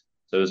torso.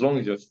 So as long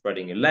as you're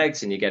spreading your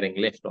legs and you're getting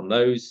lift on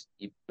those,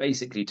 you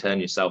basically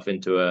turn yourself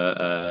into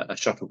a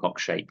shuttlecock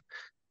shape.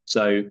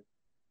 So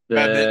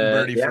Badminton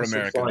birdie for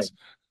Americans.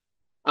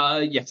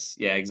 Yes,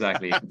 yeah,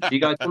 exactly. Do you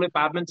guys call it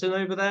badminton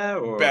over there,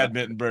 or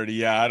Badminton birdie?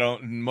 Yeah, I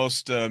don't.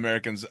 Most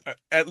Americans,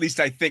 at least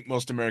I think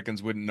most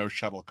Americans wouldn't know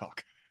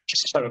shuttlecock.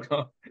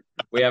 Shuttlecock.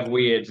 We have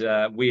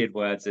weird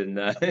words in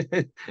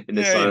in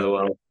this side of the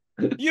world.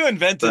 You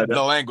invented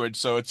the language,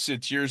 so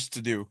it's yours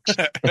to do.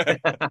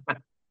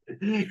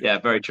 Yeah,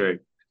 very true.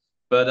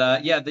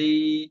 But yeah,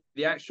 the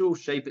actual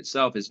shape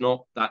itself is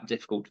not that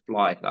difficult to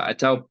fly. Like, I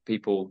tell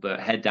people that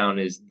head down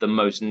is the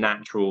most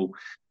natural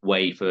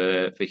way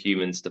for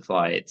humans to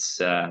fly.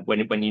 It's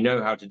when you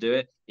know how to do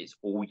it, it's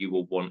all you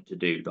will want to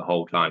do the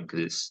whole time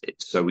because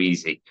it's so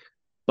easy.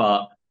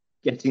 But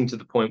getting to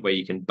the point where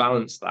you can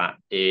balance that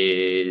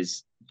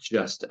is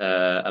just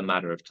a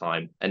matter of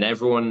time. And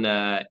everyone,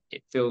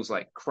 it feels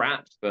like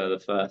crap for the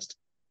first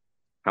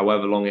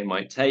however long it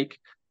might take,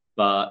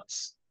 but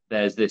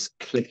there's this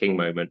clicking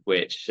moment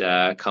which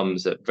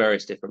comes at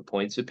various different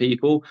points for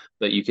people,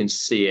 that you can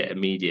see it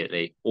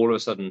immediately. All of a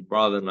sudden,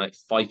 rather than like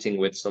fighting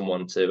with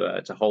someone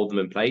to hold them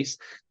in place,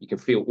 you can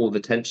feel all the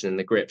tension in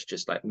the grips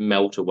just like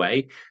melt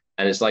away.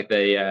 And it's like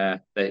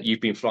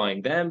you've been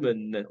flying them,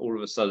 and then all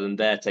of a sudden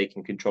they're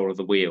taking control of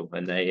the wheel,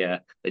 and they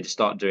just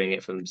start doing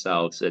it for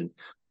themselves. And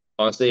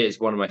honestly, it's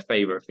one of my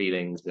favorite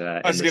feelings I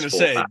in was the gonna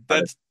sport. say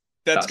that's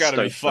That got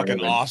to be stoke fucking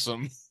moment.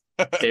 awesome.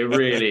 It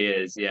really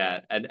is,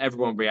 yeah. And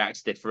everyone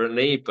reacts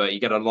differently, but you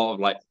get a lot of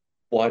like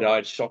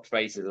wide-eyed, shocked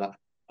faces, like,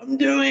 "I'm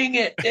doing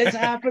it! It's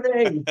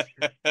happening!"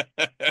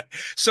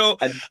 So,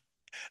 And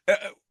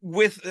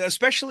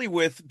especially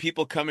with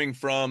people coming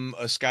from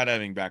a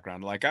skydiving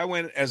background, like I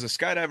went as a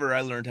skydiver,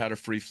 I learned how to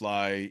free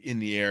fly in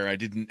the air. I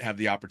didn't have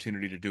the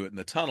opportunity to do it in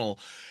the tunnel,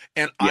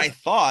 and yeah, I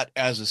thought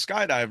as a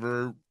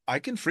skydiver I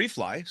can free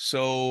fly,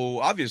 so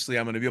obviously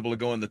I'm going to be able to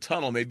go in the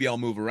tunnel. Maybe I'll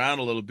move around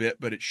a little bit,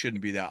 but it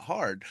shouldn't be that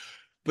hard.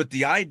 But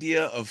the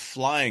idea of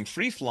flying,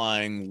 free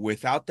flying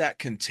without that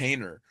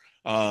container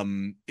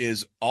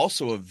is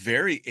also a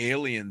very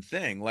alien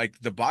thing. Like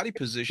the body it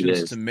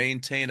positions to is.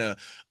 maintain a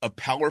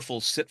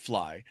powerful sit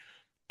fly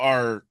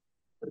are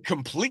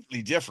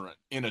completely different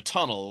in a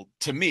tunnel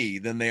to me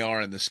than they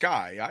are in the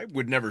sky. I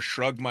would never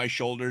shrug my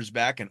shoulders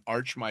back and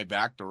arch my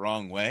back the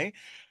wrong way.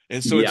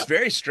 And so it's Yeah.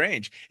 very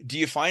strange. Do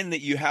you find that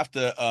you have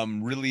to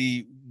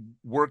really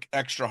work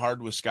extra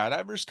hard with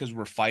skydivers because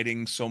we're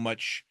fighting so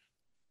much?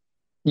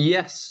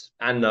 Yes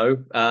and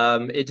no.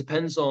 It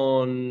depends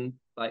on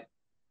like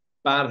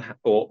bad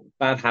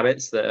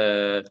habits that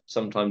are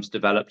sometimes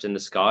developed in the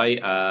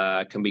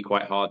sky can be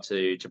quite hard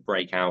to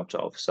break out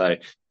of. So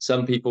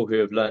some people who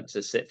have learned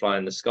to sit fly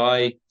in the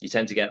sky, you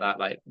tend to get that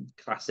like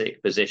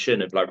classic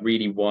position of like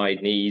really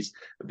wide knees,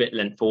 a bit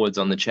leant forwards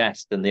on the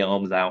chest, and the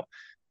arms out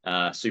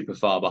super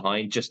far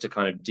behind, just to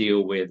kind of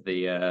deal with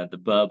the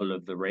burble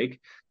of the rig.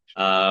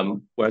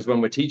 Whereas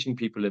when we're teaching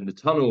people in the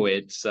tunnel,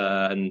 it's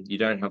and you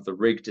don't have the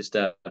rig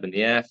disturbing the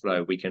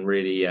airflow, we can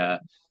really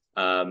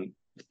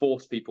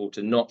force people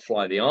to not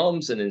fly the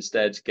arms and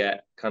instead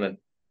get kind of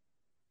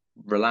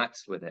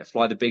relaxed with it,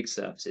 fly the big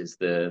surfaces,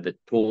 the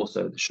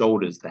torso, the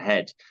shoulders, the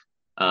head.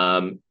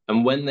 And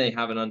when they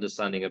have an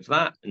understanding of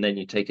that, and then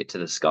you take it to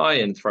the sky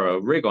and throw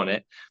a rig on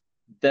it,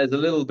 there's a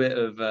little bit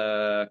of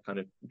kind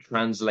of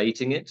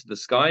translating it to the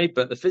sky,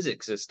 but the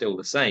physics is still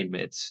the same.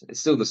 It's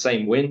still the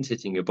same wind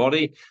hitting your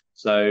body.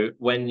 So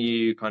when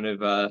you kind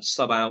of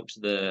sub out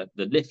the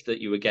lift that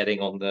you were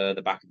getting on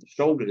the back of the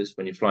shoulders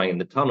when you're flying in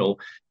the tunnel,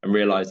 and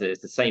realize that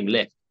it's the same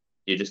lift,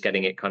 you're just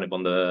getting it kind of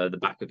on the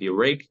back of your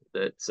rig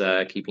that's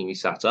keeping you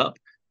sat up.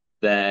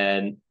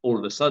 Then all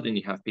of a sudden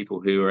you have people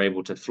who are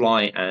able to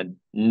fly and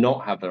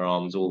not have their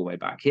arms all the way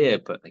back here,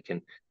 but they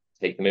can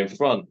take them in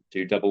front,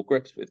 do double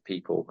grips with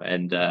people,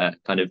 and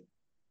kind of.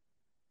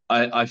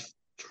 I've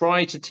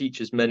tried to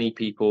teach as many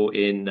people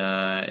in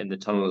the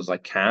tunnel as I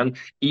can,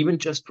 even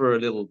just for a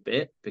little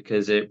bit,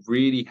 because it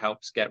really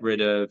helps get rid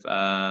of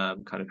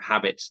kind of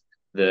habits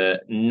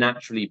that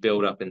naturally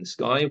build up in the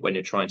sky when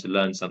you're trying to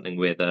learn something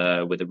with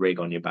a rig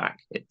on your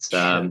back. It's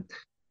Sure.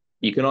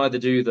 you can either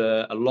do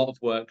a lot of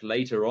work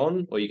later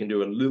on, or you can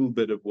do a little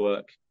bit of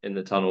work in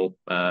the tunnel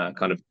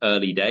kind of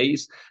early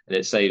days, and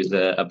it saves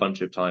a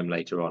bunch of time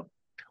later on,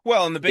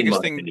 Well, and in my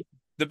opinion.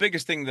 the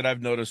biggest thing that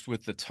I've noticed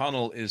with the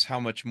tunnel is how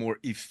much more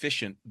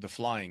efficient the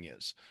flying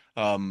is.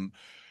 Um,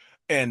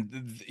 and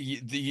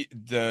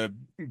the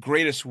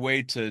greatest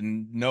way to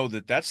know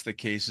that that's the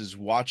case is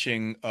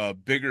watching a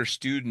bigger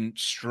student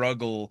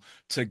struggle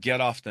to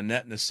get off the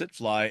net in a sit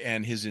fly,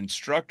 and his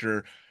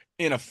instructor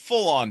in a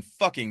full-on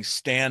fucking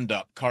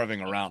stand-up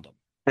carving around him.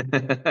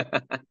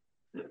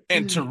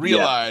 And to Yeah,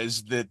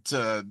 realize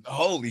that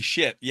holy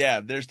shit, yeah,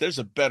 there's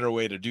a better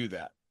way to do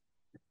that.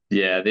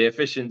 yeah, the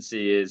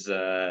efficiency is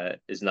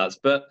nuts.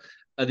 But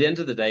at the end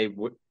of the day,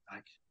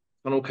 like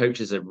funnel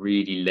coaches are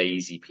really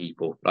lazy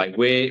people. Like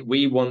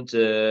we want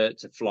to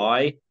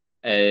fly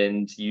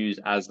and use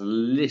as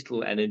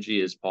little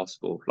energy as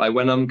possible. Like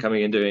when I'm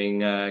coming and doing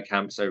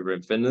camps over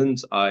in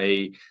Finland,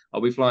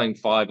 I'll be flying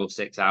 5 or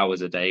 6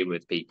 hours a day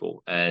with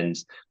people, and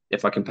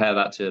if I compare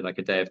that to like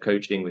a day of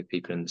coaching with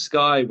people in the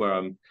sky, where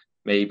I'm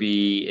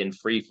maybe in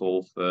free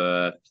fall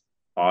for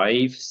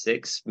 5,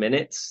 6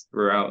 minutes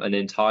throughout an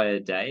entire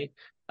day.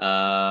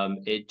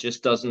 It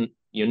just doesn't,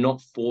 you're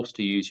not forced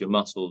to use your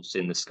muscles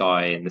in the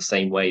sky in the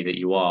same way that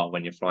you are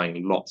when you're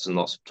flying lots and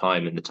lots of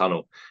time in the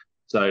tunnel.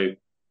 So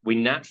we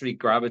naturally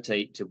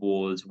gravitate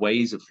towards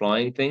ways of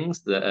flying things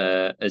that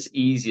are as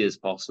easy as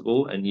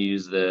possible and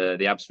use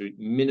the absolute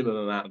minimum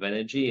amount of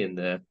energy in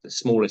the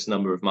smallest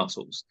number of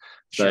muscles.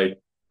 So Sure.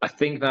 I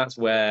think that's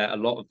where a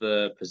lot of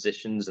the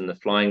positions and the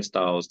flying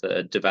styles that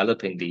are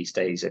developing these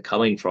days are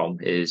coming from,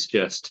 is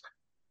just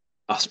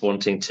us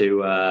wanting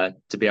to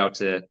be able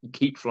to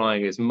keep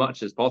flying as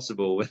much as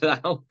possible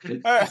without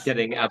I,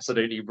 getting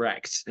absolutely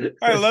wrecked.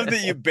 I love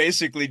that you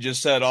basically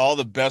just said all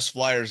the best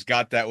flyers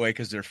got that way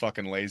because they're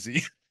fucking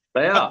lazy.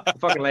 They are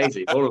fucking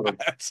lazy, all of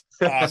That's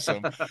them.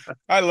 awesome.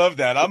 I love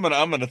that. I'm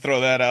gonna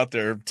throw that out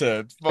there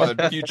to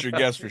future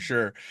guests for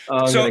sure.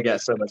 I'm So gonna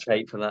get so much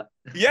hate for that.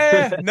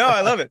 yeah, no,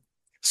 I love it.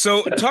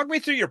 So talk me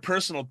through your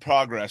personal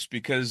progress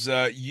because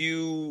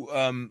you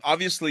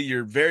obviously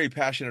you're very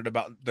passionate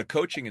about the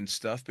coaching and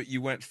stuff, but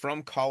you went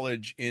from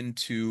college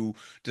into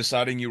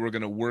deciding you were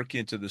going to work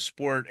into the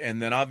sport and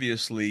then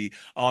obviously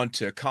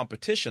onto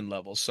competition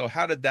levels. So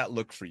how did that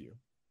look for you?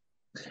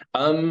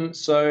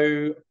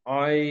 So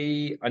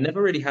I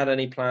never really had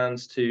any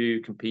plans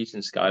to compete in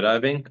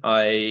skydiving.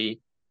 I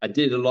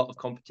did a lot of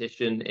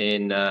competition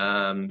in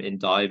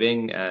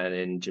diving and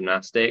in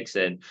gymnastics,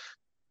 and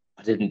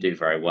I didn't do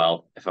very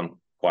well, if I'm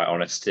quite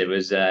honest. It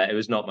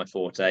was not my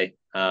forte.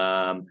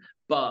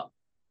 But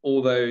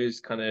all those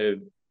kind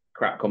of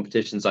crap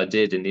competitions I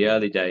did in the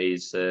early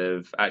days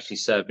have actually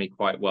served me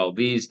quite well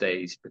these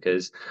days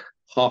because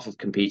half of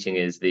competing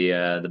is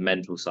the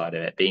mental side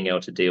of it, being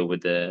able to deal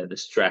with the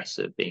stress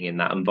of being in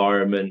that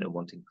environment and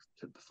wanting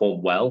to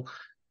perform well.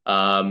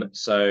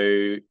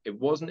 So it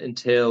wasn't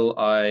until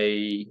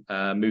I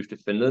moved to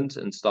Finland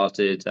and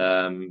started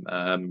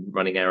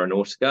running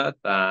aeronautica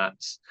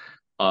that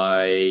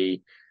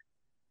I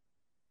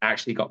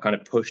actually got kind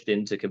of pushed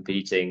into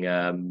competing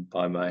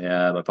by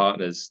my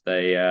partners.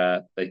 They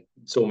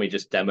saw me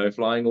just demo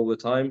flying all the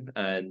time,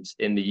 and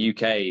in the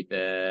UK,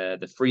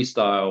 the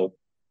freestyle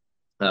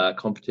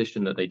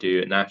competition that they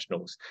do at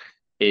nationals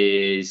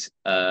is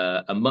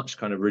a much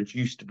kind of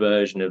reduced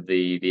version of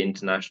the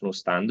international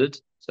standard.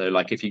 So,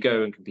 like if you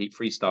go and compete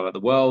freestyle at the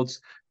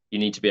Worlds, you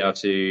need to be able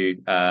to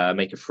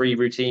make a free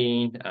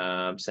routine,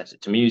 set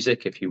it to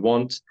music if you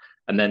want.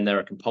 And then there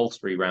are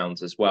compulsory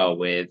rounds as well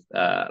with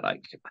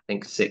like I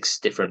think 6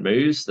 different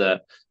moves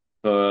that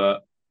for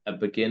a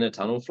beginner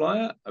tunnel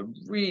flyer are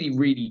really,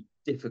 really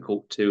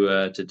difficult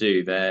to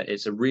do. There,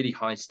 it's a really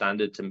high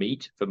standard to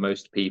meet for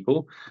most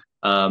people.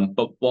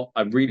 But what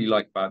I really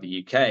like about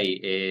the UK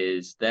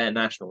is their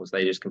nationals.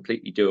 They just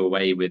completely do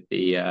away with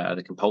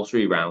the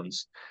compulsory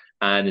rounds,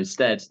 and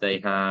instead they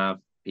have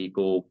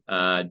people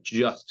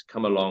just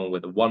come along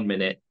with a 1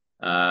 minute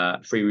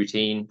free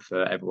routine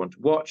for everyone to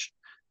watch.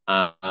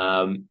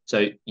 So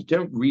you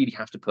don't really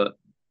have to put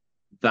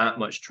that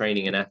much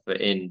training and effort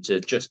in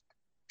to just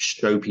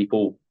show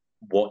people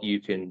what you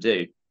can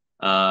do.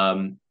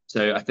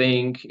 So I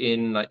think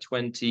in like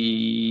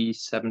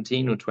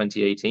 2017 or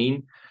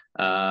 2018,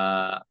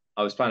 I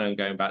was planning on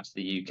going back to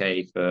the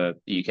UK for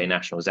the UK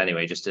Nationals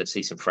anyway, just to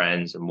see some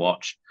friends and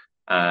watch.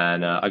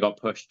 And I got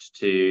pushed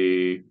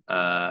to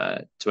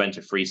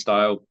enter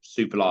freestyle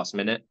super last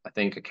minute. I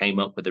think I came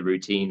up with a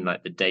routine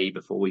like the day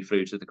before we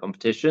flew to the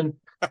competition.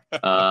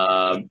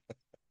 Um,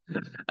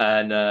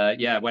 and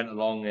yeah, went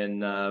along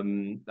and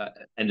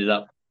ended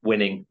up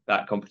winning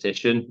that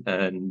competition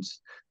and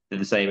did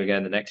the same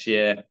again the next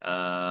year.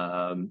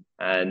 And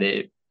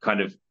it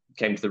kind of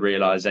came to the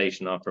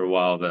realization after a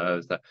while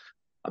that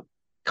I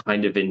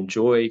kind of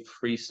enjoy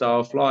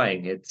freestyle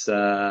flying. It's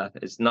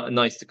not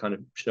nice to kind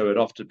of show it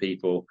off to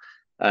people.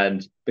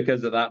 And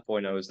because at that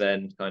point I was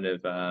then kind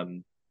of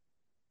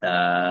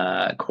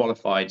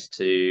qualified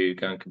to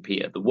go and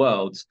compete at the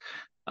Worlds.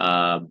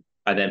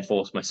 I then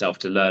forced myself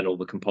to learn all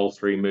the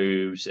compulsory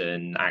moves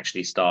and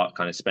actually start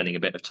kind of spending a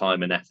bit of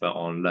time and effort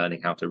on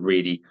learning how to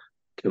really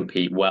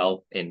compete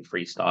well in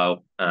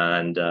freestyle.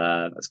 And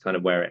that's kind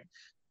of where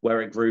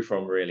it grew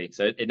from, really.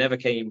 So it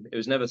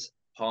was never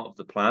part of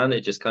the plan.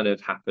 It just kind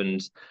of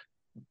happened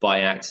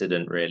by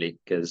accident, really,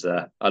 because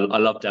I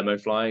love demo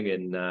flying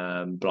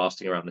and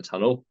blasting around the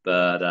tunnel.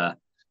 But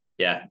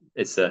yeah,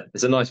 it's a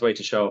nice way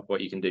to show off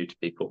what you can do to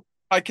people.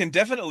 I can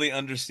definitely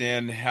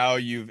understand how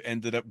you've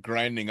ended up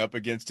grinding up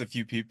against a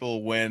few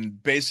people when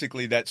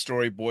basically that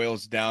story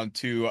boils down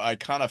to I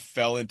kind of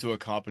fell into a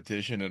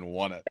competition and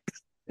won it.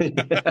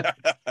 I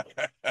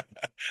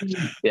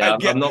Yeah,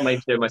 get I'm not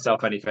making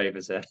myself any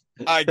favors here.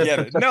 I get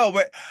it. No,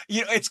 but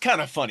it's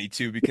kind of funny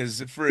too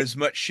because for as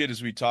much shit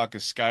as we talk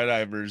as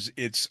skydivers,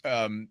 it's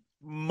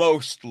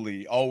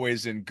mostly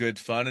always in good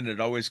fun and it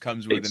always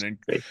comes with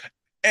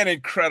an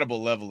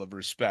incredible level of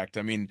respect.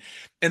 I mean,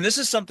 and this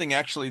is something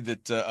actually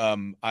that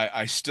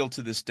I still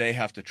to this day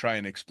have to try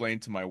and explain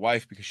to my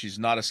wife because she's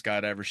not a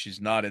skydiver.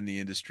 She's not in the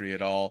industry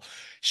at all.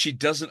 She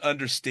doesn't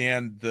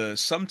understand the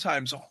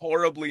sometimes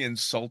horribly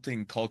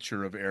insulting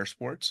culture of air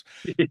sports.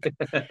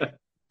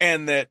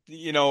 And that,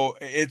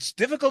 it's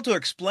difficult to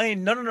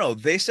explain. No, no, no.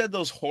 They said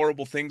those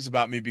horrible things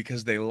about me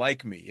because they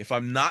like me. If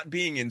I'm not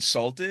being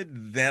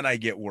insulted, then I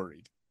get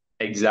worried.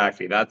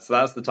 Exactly. That's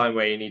the time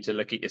where you need to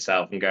look at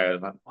yourself and go,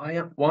 like,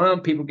 why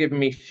aren't people giving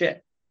me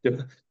shit?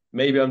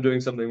 Maybe I'm doing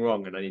something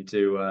wrong and I need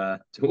to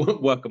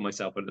work on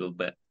myself a little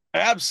bit.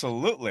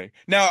 Absolutely.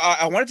 Now,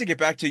 I wanted to get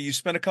back to you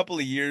spent a couple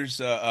of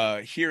years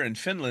here in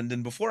Finland,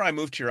 and before I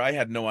moved here, I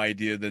had no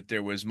idea that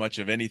there was much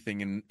of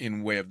anything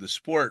in way of the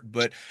sport.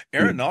 But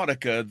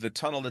Aeronautica, the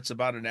tunnel that's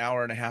about an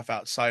hour and a half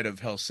outside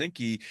of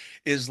Helsinki,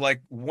 is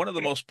like one of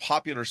the most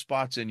popular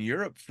spots in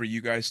Europe for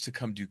you guys to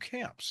come do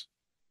camps.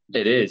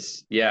 It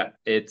is, yeah.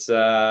 It's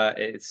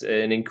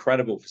an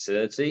incredible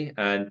facility,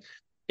 and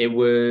it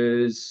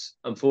was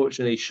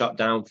unfortunately shut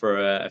down for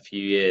a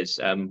few years.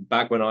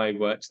 Back when I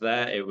worked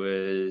there, it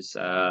was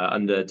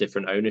under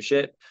different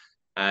ownership,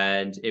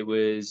 and it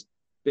was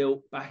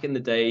built back in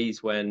the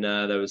days when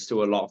there was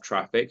still a lot of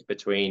traffic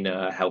between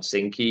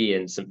Helsinki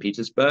and St.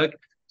 Petersburg.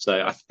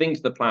 So I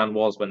think the plan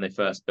was when they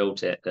first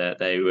built it that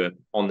they were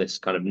on this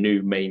kind of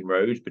new main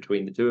road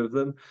between the two of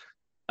them.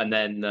 And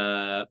then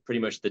pretty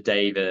much the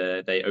day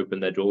they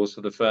opened their doors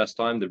for the first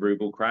time, the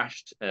ruble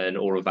crashed and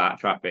all of that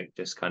traffic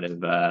just kind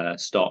of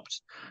stopped.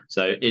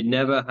 So it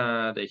never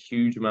had a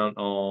huge amount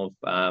of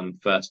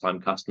first-time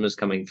customers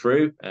coming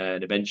through,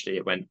 and eventually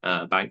it went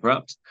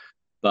bankrupt.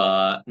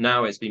 But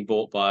now it's been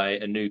bought by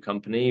a new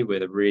company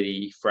with a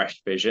really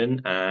fresh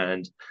vision,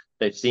 and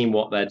they've seen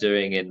what they're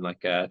doing in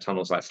like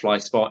tunnels like Fly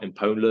Spot in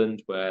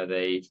Poland, where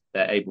they're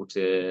able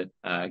to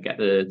get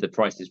the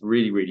prices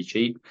really really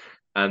cheap,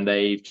 and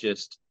they've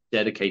just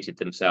dedicated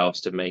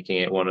themselves to making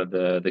it one of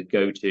the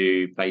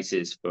go-to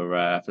places for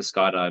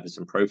skydivers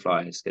and pro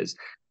flyers because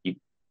you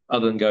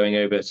other than going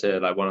over to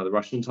like one of the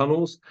Russian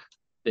tunnels,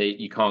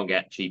 you can't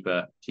get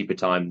cheaper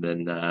time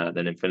than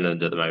in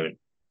Finland at the moment.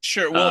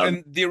 Sure. Well, Um,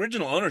 and the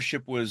original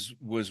ownership was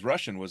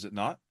Russian, was it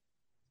not?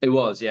 it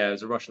was, yeah, it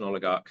was a Russian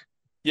oligarch.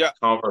 Yeah.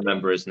 Can't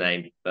remember his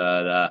name,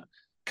 but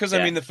Because I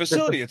yeah, mean, the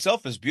facility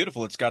itself is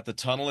beautiful. It's got the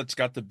tunnel, it's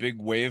got the big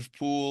wave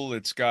pool,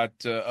 it's got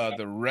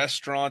the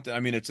restaurant.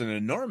 I mean, it's an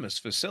enormous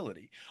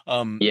facility.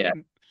 Um, yeah,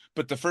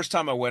 but the first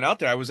time I went out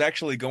there, I was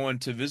actually going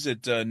to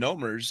visit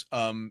Nomers,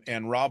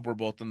 and Rob were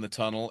both in the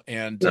tunnel,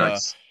 and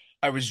nice.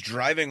 I was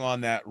driving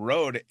on that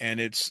road, and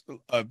it's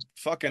a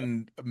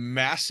fucking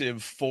massive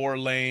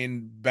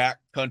 4-lane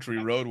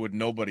backcountry road with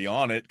nobody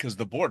on it because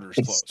the border's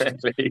closed.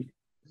 Exactly.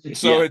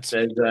 So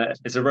Yeah,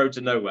 it's a road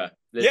to nowhere,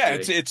 yeah,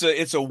 literally.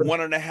 it's a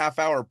 1.5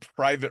 hour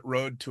private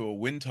road to a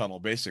wind tunnel,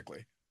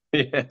 basically.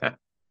 Yeah.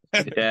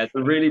 Yeah, it's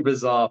a really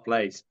bizarre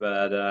place,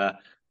 but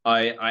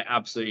I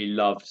absolutely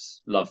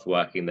loved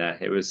working there.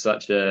 It was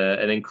such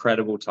an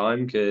incredible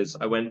time because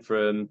I went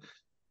from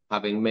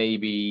having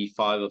maybe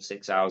 5 or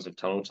 6 hours of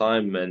tunnel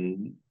time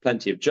and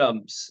plenty of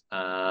jumps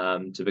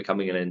to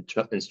becoming an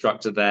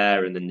instructor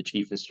there and then the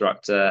chief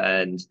instructor.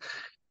 And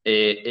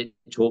it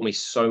taught me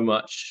so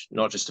much,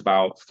 not just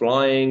about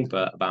flying,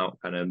 but about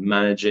kind of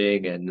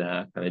managing and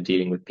kind of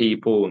dealing with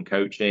people and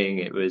coaching.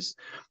 It was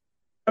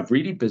a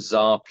really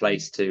bizarre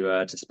place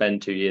to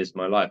spend 2 years of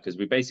my life because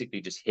we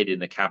basically just hid in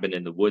the cabin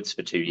in the woods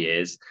for 2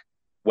 years,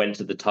 went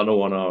to the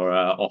tunnel on our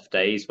off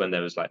days when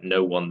there was like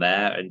no one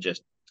there, and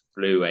just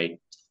flew a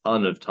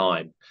ton of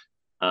time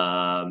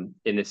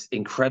in this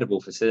incredible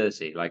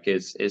facility. Like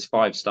it's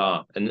 5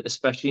 star, and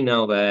especially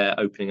now they're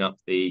opening up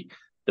the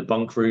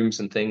bunk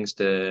rooms and things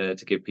to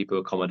give people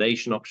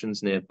accommodation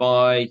options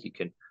nearby. You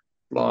can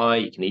fly,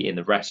 you can eat in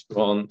the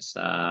restaurants,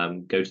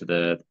 go to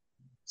the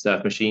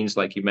surf machines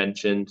like you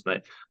mentioned.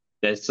 Like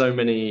there's so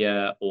many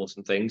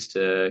awesome things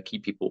to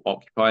keep people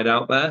occupied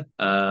out there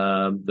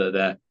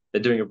that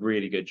they're doing a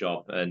really good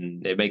job,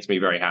 and it makes me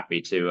very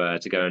happy to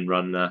go and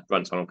run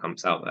tunnel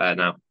camps out there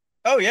now.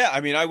 Oh yeah,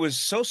 I mean, I was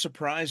so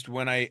surprised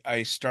when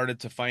I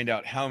started to find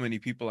out how many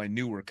people I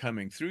knew were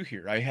coming through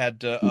here. I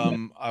had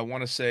I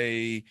want to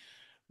say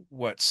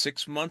what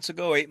 6 months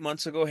ago, 8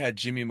 months ago, had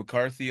Jimmy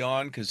McCarthy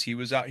on because he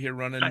was out here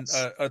running Nice.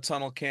 a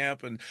tunnel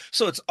camp, and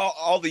so it's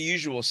all the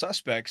usual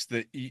suspects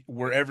that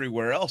were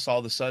everywhere else all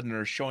of a sudden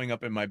are showing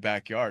up in my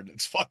backyard.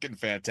 It's fucking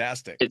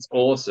fantastic. It's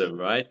awesome,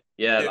 right?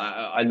 Yeah, It,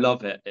 I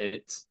love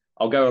it.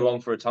 I'll go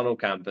along for a tunnel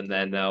camp, and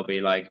then there'll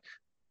be like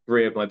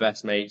three of my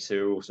best mates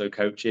who are also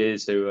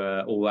coaches who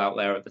are all out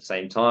there at the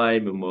same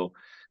time, and we'll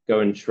go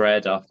and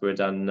shred after we're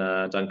done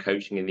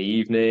coaching in the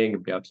evening,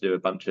 and be able to do a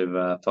bunch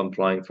of fun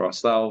flying for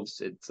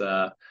ourselves.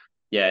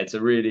 Yeah, it's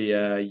a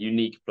really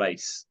unique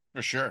place.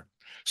 for sure.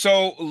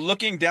 So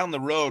looking down the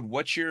road,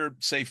 what's your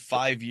say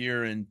 5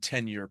 year and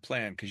 10 year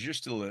plan? Because you're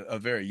still a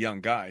very young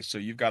guy, so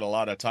you've got a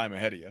lot of time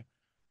ahead of you.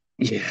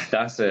 Yeah,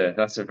 that's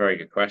a very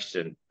good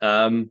question.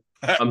 I'm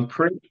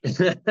pretty.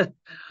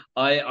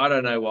 I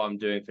don't know what I'm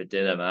doing for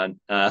dinner, man.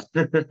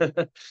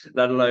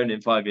 Let alone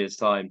in 5 years'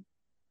 time.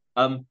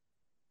 Um,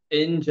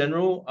 in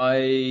general,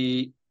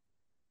 I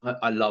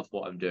love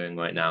what I'm doing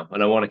right now,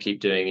 and I want to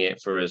keep doing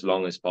it for as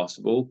long as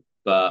possible.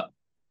 But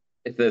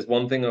if there's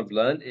one thing I've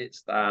learned,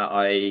 it's that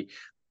I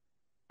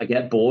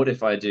get bored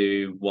if I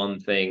do one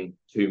thing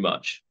too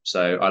much.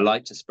 So I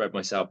like to spread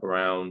myself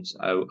around.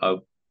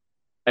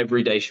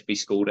 Every day should be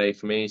school day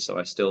for me. So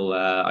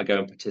I go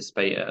and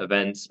participate at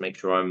events, make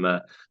sure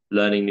I'm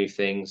learning new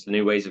things,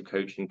 new ways of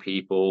coaching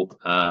people,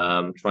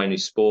 trying new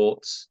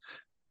sports.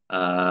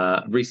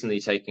 Recently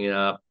taking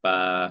up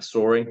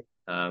soaring,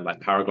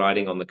 like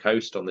paragliding on the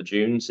coast, on the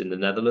dunes in the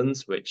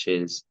Netherlands, which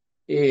is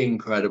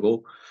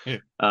incredible. Yeah.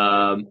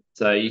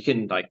 So you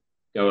can like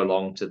go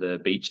along to the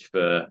beach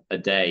for a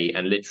day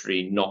and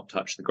literally not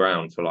touch the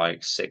ground for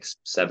like 6,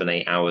 7,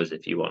 8 hours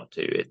if you want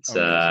to.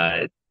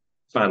 Amazing.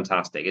 It's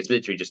fantastic. It's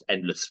literally just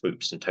endless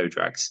swoops and toe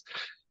drags.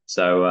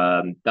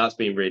 So that's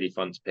been really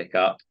fun to pick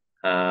up.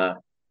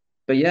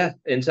 But yeah,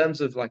 in terms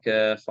of like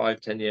a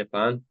 5, 10 year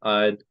plan,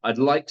 I'd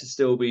like to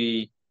still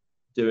be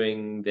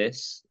doing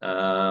this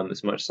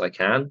as much as I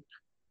can,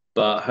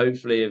 but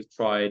hopefully I've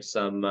tried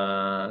some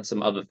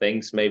other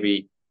things,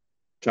 maybe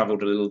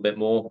traveled a little bit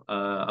more.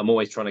 I'm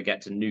always trying to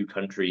get to new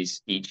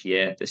countries each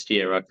year. This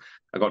year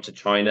I got to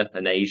China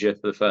and Asia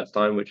for the first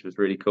time, which was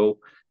really cool.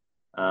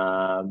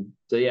 So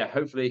yeah,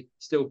 hopefully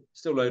still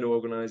load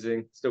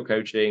organizing, still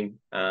coaching,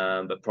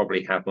 but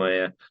probably have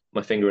my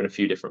finger in a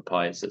few different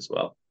pies as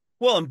well.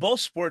 Well, and both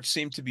sports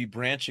seem to be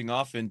branching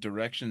off in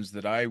directions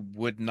that I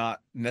would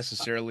not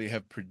necessarily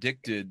have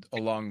predicted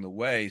along the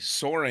way.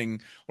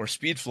 Soaring or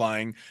speed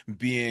flying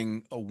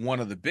being one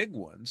of the big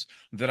ones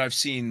that I've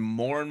seen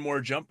more and more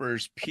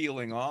jumpers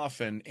peeling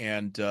off and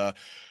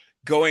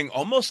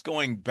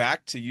going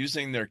back to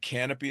using their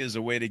canopy as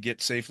a way to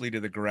get safely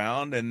to the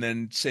ground and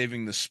then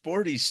saving the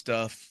sporty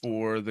stuff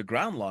for the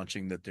ground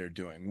launching that they're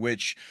doing,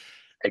 which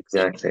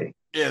Exactly.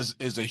 is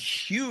a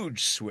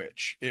huge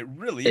switch. It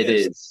really It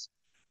is. is.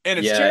 And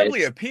it's Yeah,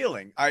 terribly it's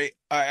appealing. I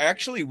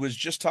actually was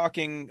just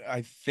talking,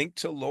 I think,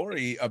 to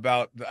Lori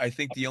about, I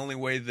think the only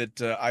way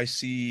that I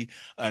see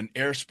an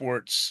air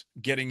sports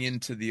getting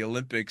into the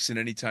Olympics in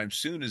anytime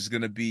soon is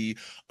going to be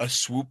a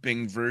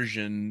swooping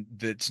version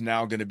that's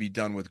now going to be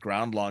done with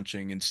ground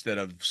launching instead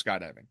of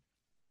skydiving.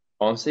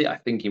 honestly, I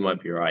think you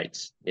might be right.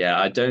 Yeah,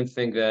 I don't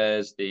think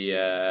there's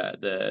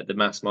the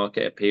mass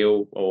market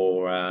appeal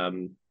or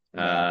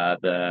No.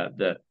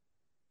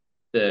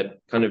 the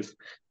kind of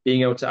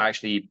being able to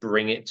actually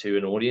bring it to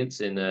an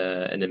audience in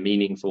a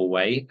meaningful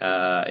way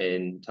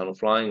in tunnel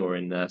flying or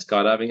in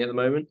skydiving at the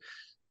moment.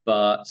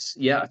 But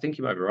yeah, I think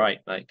you might be right.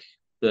 Like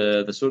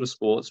the sort of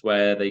sports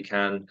where they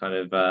can kind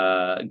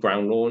of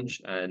ground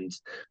launch and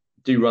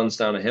do runs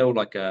down a hill,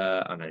 like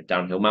I don't know,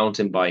 downhill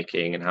mountain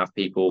biking, and have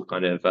people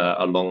kind of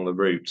along the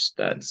routes.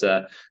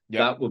 Yep.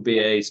 That would be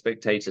a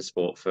spectator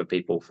sport for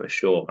people for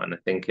sure, and I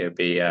think it'd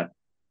be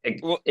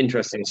Well,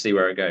 interesting to see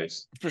where it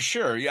goes. for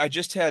sure. Yeah, I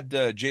just had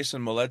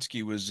Jason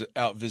Moletsky was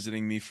out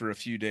visiting me for a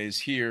few days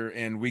here,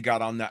 and we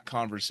got on that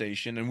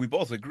conversation, and we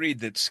both agreed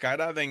that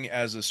skydiving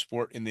as a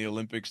sport in the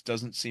Olympics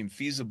doesn't seem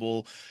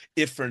feasible,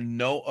 if for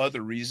no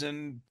other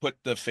reason, put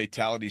the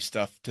fatality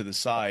stuff to the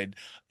side.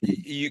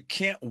 You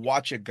can't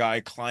watch a guy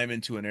climb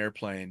into an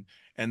airplane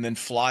and then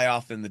fly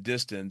off in the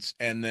distance,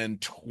 and then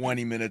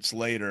 20 minutes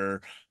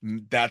later,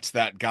 that's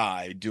that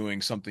guy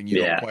doing something you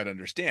don't Yeah, quite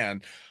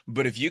understand.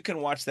 But if you can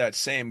watch that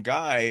same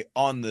guy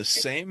on the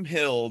same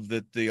hill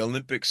that the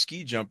Olympic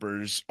ski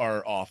jumpers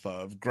are off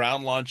of,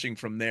 ground launching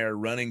from there,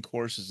 running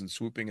courses and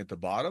swooping at the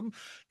bottom,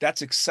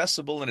 that's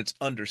accessible and it's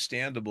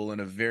understandable in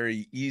a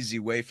very easy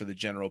way for the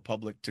general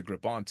public to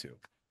grip onto.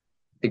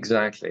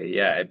 exactly.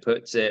 Yeah, it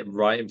puts it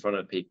right in front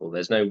of people.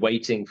 There's no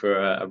waiting for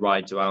a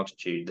ride to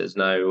altitude. There's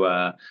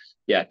no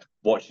yeah,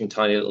 watching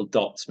tiny little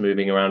dots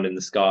moving around in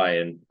the sky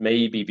and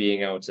maybe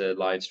being able to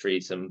live stream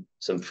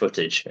some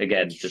footage.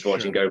 Again, just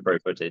watching Sure, GoPro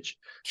footage.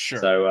 sure.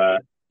 So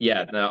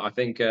yeah, no, I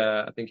think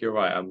you're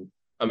right.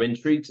 I'm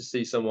intrigued to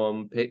see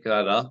someone pick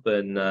that up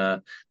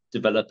and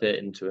develop it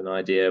into an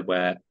idea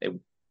where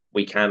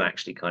we can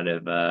actually kind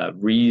of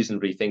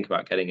reasonably think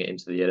about getting it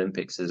into the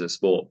Olympics as a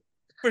sport.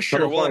 For sure.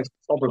 Tunnel Well, flying is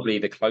probably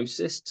the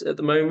closest at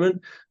the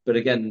moment, but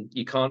again,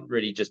 you can't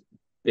really just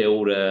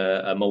build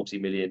a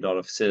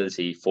multi-million-dollar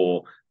facility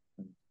for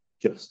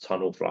just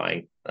tunnel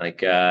flying. Like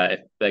if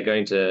they're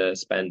going to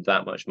spend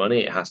that much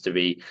money, it has to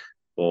be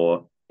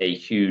for a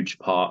huge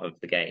part of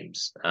the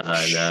games,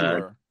 and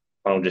sure.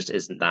 tunnel just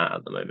isn't that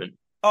at the moment.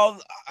 Oh,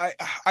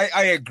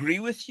 I agree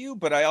with you,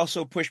 but I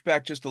also push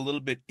back just a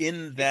little bit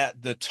in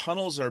that the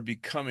tunnels are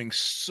becoming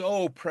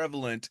so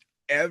prevalent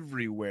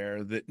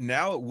everywhere that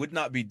now it would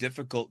not be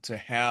difficult to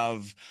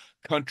have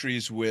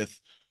countries with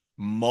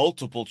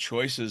multiple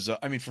choices.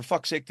 I mean, for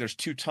fuck's sake, there's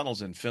two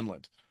tunnels in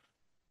Finland.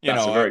 You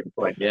That's a know, very good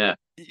point. Yeah,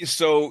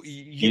 so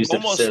you use the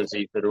almost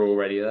facilities that are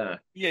already there.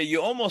 yeah,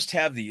 you almost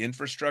have the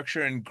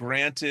infrastructure, and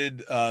granted,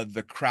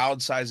 the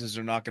crowd sizes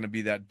are not going to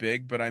be that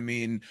big, but I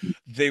mean,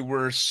 they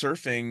were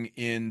surfing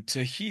in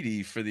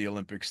Tahiti for the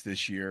Olympics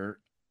this year,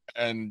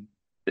 and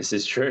This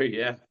is true.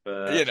 Yeah,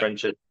 you know,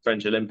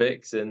 French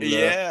Olympics and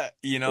yeah,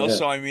 yeah.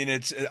 so I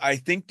mean, I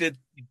think that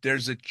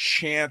there's a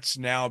chance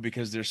now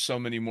because there's so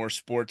many more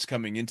sports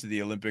coming into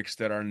the Olympics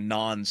that are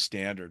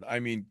non-standard. I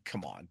mean,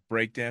 come on,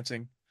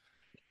 breakdancing.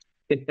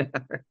 I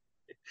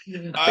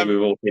think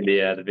we've all seen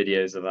the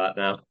videos of that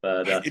now.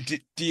 But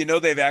Do you know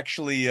they've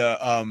actually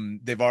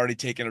they've already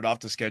taken it off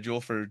the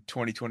schedule for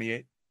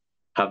 2028?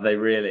 have they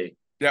really?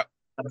 Yeah.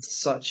 That's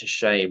such a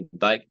shame.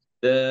 Like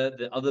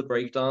the other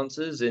break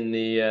dancers in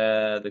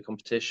the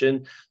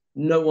competition,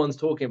 no one's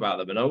talking about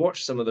them. And I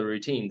watched some of the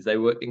routines; they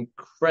were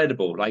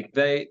incredible. Like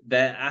they're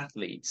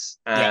athletes,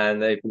 Yeah.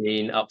 and they've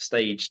been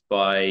upstaged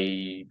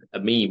by a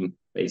meme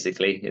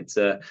basically. It's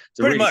a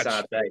Pretty really much.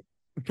 sad day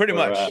Pretty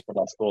much. for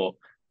that sport.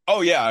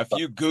 Oh yeah, if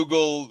you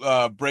Google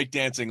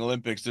breakdancing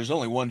Olympics, there's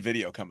only one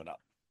video coming up.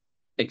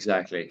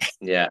 Exactly.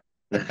 Yeah.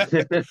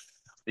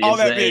 The All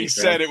that internet being age,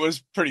 man. said, it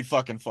was pretty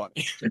fucking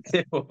funny.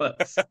 It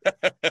was.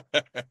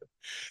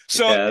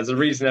 So Yeah, there's a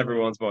reason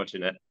everyone's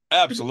watching it.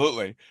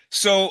 absolutely.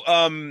 So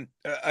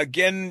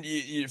again,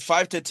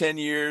 5 to 10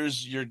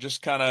 years, you're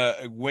just kind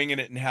of winging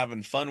it and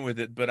having fun with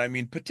it. But I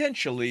mean,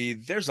 potentially,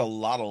 there's a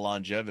lot of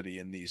longevity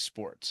in these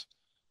sports.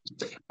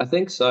 I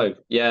think so.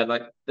 Yeah,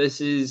 like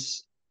this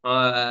is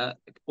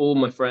all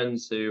my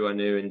friends who I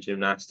knew in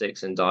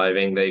gymnastics and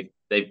diving,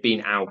 they've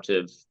been out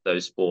of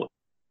those sports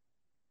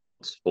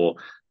for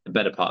the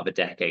better part of a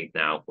decade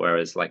now.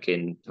 Whereas like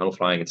in tunnel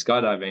flying and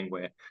skydiving,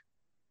 we're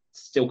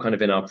still kind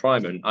of in our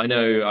prime. And I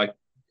know I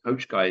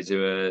coach guys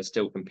who are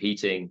still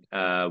competing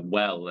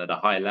well at a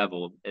high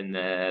level in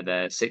their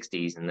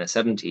 60s and their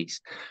 70s.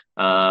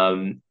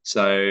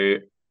 So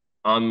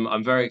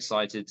I'm very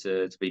excited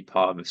to be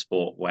part of a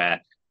sport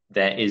where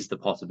there is the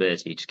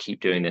possibility to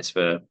keep doing this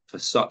for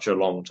such a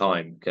long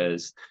time,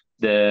 because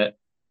the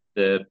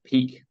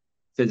peak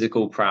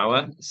physical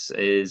prowess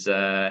is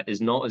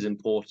not as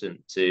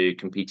important to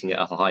competing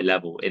at a high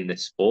level in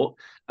this sport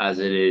as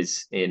it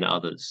is in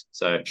others.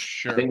 So I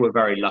Sure. think we're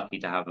very lucky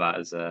to have that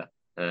as a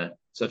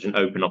such an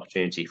open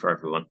opportunity for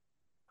everyone.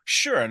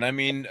 Sure, and I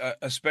mean,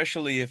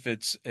 especially if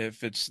it's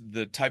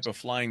the type of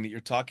flying that you're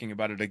talking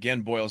about, it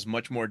again boils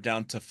much more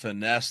down to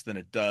finesse than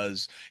it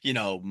does,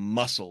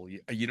 muscle.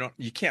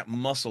 You can't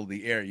muscle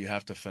the air, you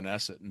have to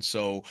finesse it. And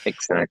so,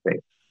 Exactly.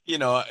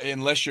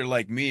 unless you're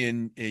like me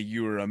and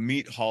you were a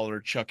meat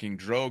hauler chucking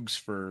drogues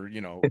for,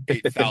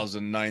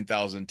 8,000,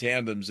 9,000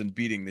 tandems and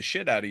beating the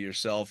shit out of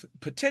yourself,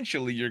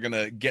 potentially you're going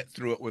to get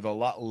through it with a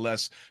lot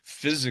less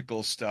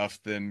physical stuff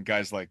than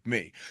guys like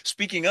me.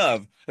 Speaking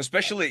of,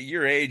 especially at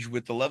your age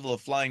with the level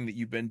of flying that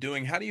you've been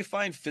doing, how do you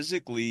find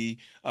physically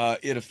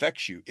it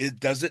affects you?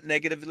 Does it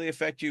negatively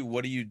affect you?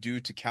 What do you do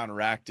to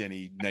counteract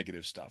any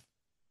negative stuff?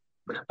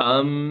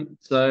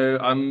 So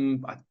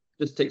I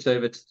just ticked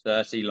over to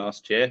 30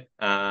 last year,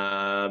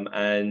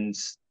 and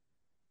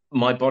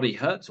my body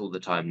hurts all the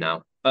time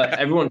now.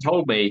 Everyone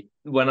told me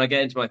when I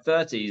get into my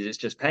 30s, it's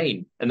just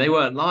pain, and they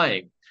weren't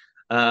lying.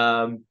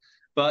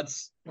 But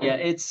yeah,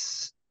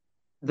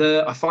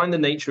 I find the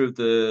nature of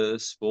the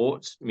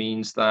sport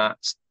means that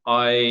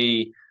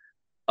a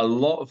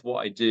lot of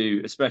what I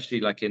do, especially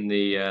like in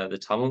the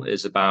tunnel,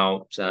 is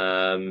about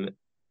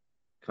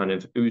kind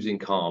of oozing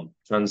calm,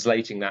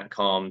 translating that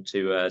calm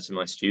to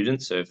my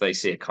students. So if they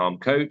see a calm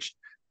coach,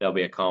 there'll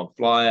be a calm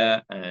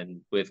flyer, and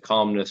with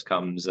calmness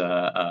comes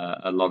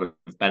a lot of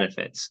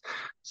benefits.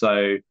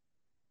 So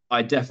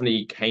I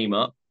definitely came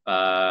up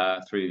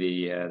through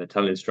the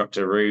tunnel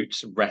instructor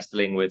route,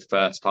 wrestling with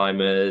first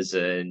timers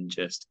and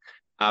just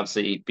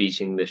absolutely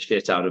beating the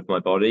shit out of my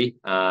body.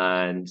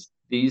 And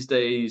these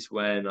days,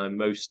 when I'm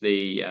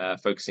mostly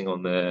focusing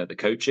on the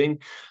coaching,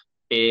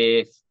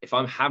 if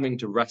I'm having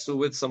to wrestle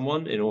with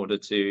someone in order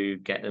to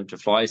get them to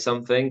fly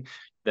something,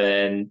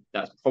 then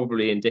that's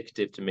probably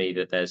indicative to me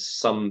that there's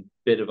some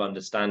bit of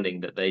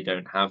understanding that they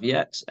don't have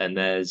yet, and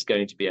there's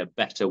going to be a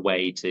better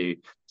way to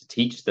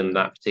teach them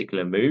that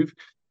particular move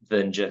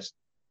than just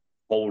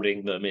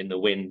holding them in the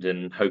wind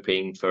and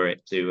hoping for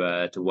it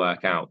to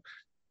work out.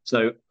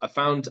 So I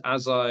found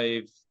as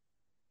I've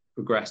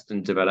progressed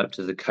and developed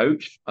as a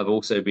coach, I've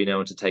also been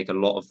able to take a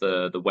lot of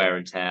the wear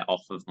and tear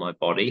off of my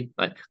body.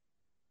 Like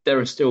there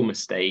are still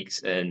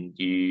mistakes, and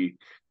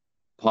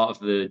part of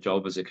the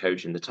job as a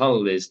coach in the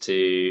tunnel is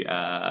to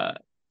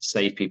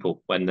save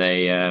people when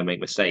they make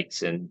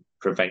mistakes and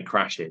prevent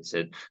crashes,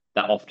 and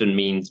that often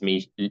means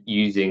me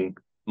using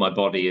my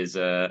body as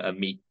a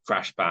meat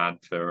crash pad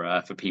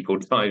for people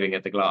diving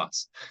at the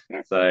glass.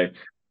 So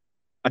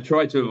I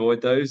try to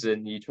avoid those,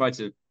 and you try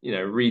to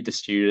read the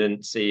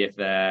student, see if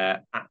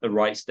they're at the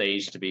right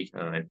stage to be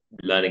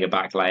learning a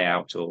back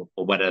layout or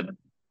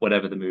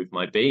whatever the move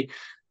might be.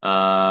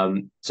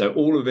 So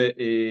all of it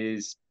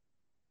is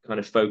kind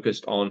of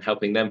focused on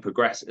helping them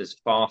progress as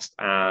fast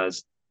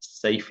as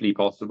safely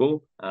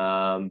possible,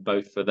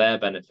 both for their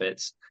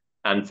benefits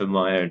and for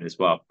my own as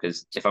well.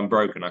 Because if I'm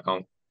broken, I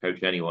can't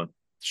coach anyone.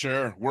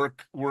 Sure,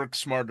 work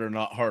smarter,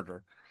 not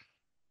harder.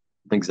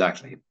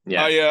 Exactly.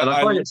 Yeah, and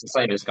I find it's the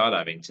same as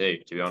skydiving too,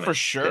 to be honest. For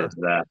sure.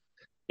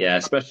 Yeah,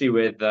 especially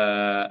with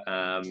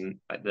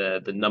like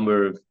the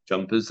number of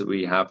jumpers that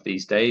we have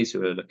these days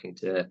who are looking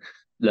to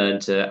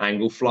learn to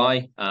angle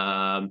fly.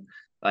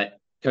 Like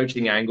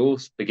coaching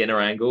angles,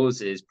 beginner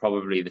angles, is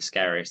probably the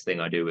scariest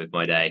thing I do with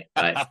my day.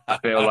 I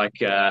feel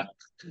like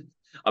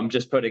I'm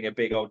just putting a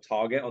big old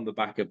target on the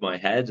back of my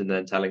head and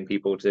then telling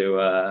people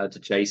to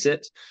chase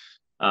it.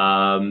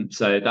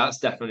 So that's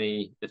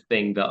definitely the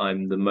thing that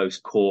I'm the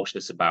most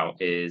cautious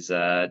about, is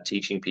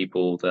teaching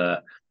people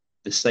the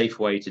safe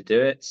way to do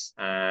it,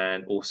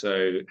 and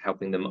also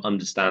helping them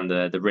understand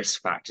the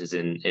risk factors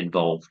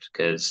involved,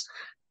 because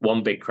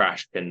one big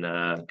crash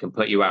can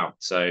put you out.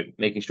 So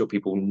making sure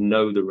people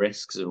know the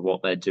risks of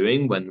what they're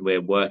doing when we're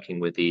working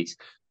with these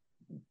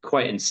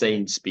quite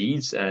insane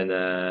speeds and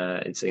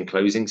insane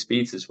closing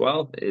speeds as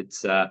well.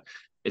 It's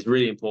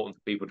really important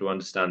for people to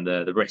understand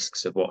the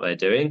risks of what they're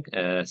doing,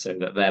 so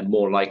that they're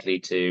more likely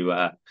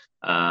to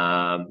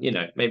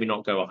maybe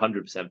not go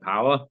 100%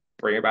 power,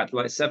 bring it back to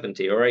like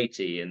 70 or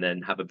 80, and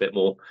then have a bit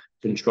more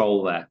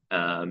control there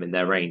in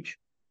their range.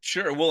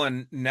 Sure. Well,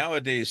 and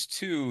nowadays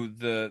too,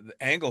 the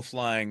angle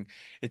flying,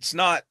 it's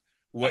not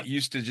what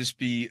used to just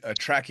be a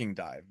tracking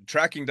dive.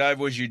 Tracking dive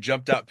was you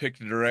jumped out,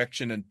 picked a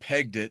direction, and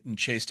pegged it and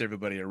chased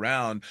everybody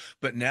around.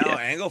 But now Yeah.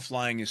 angle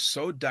flying is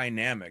so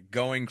dynamic,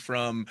 going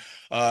from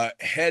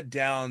head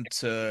down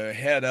to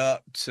head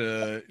up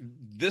to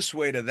this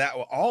way to that,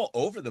 all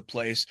over the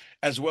place,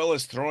 as well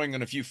as throwing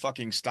in a few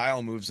fucking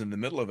style moves in the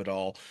middle of it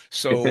all.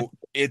 So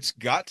it's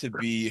got to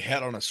be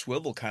head on a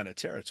swivel kind of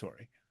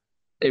territory.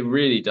 It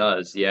really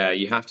does. Yeah,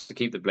 you have to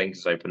keep the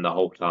blinkers open the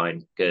whole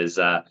time because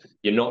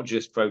you're not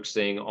just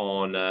focusing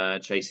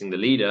on chasing the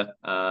leader,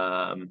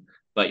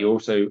 but you're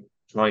also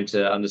trying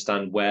to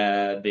understand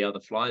where the other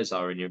flyers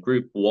are in your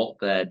group, what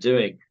they're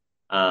doing,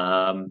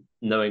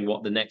 knowing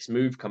what the next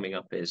move coming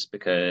up is,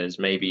 because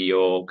maybe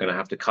you're going to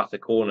have to cut a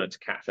corner to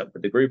catch up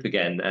with the group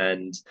again.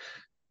 And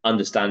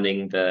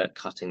understanding that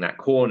cutting that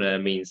corner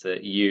means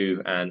that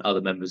you and other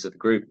members of the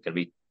group are going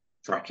to be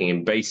tracking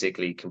in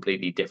basically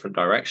completely different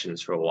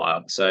directions for a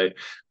while. So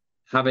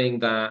having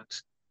that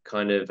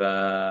kind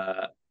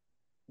of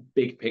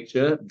big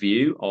picture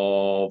view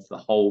of the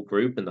whole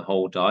group and the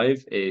whole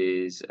dive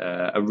is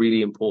a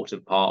really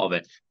important part of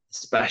it,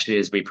 especially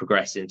as we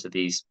progress into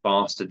these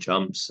faster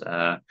jumps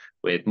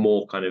with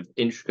more kind of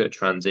intricate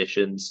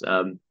transitions.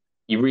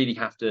 You really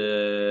have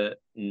to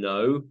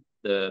know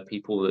the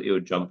people that you're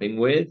jumping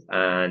with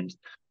and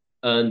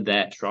earn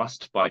their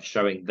trust by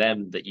showing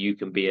them that you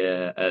can be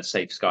a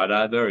safe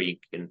skydiver, or you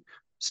can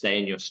stay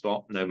in your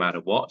slot no matter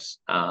what.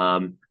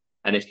 And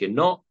if you're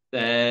not,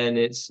 then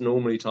it's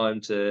normally time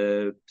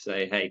to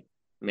say, hey,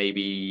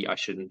 maybe I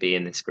shouldn't be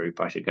in this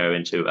group. I should go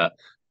into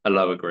a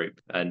lower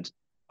group. And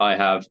I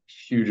have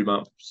huge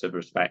amounts of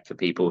respect for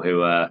people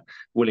who are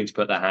willing to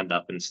put their hand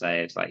up and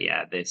say, it's like,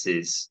 yeah, this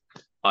is,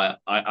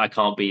 I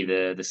can't be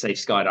the safe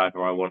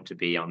skydiver I want to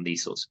be on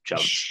these sorts of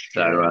jumps.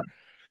 Sure. So I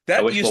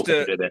That wish more used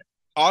people to did it.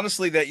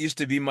 Honestly, that used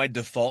to be my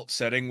default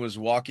setting, was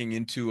walking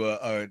into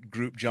a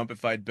group jump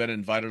if I'd been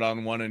invited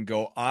on one and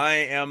go, I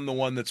am the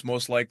one that's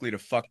most likely to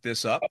fuck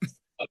this up.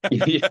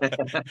 Yeah.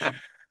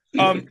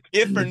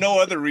 If for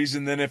no other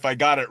reason than if I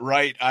got it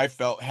right, I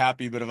felt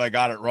happy, but if I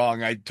got it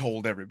wrong, I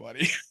told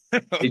everybody.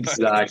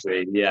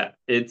 Exactly. Yeah.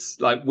 It's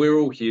like we're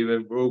all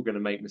human, we're all going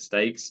to make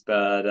mistakes,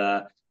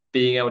 but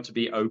being able to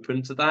be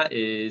open to that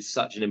is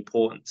such an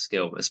important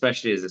skill,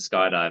 especially as a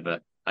skydiver.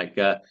 Like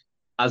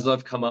as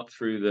I've come up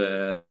through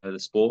the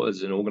sport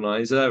as an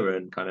organizer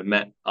and kind of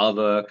met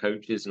other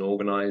coaches and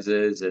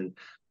organizers and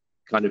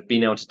kind of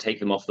being able to take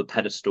them off the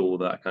pedestal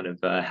that I kind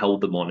of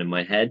held them on in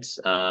my head,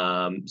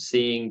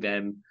 seeing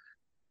them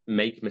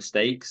make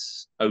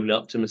mistakes, own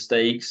up to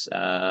mistakes,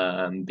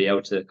 be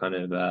able to kind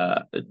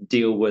of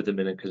deal with them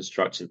in a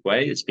constructive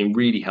way. It's been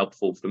really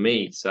helpful for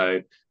me.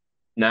 So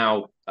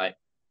now, like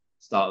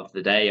start of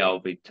the day, I'll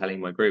be telling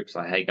my groups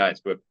like, "Hey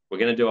guys, we're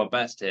going to do our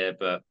best here,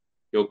 but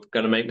you're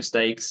going to make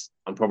mistakes.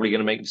 I'm probably going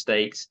to make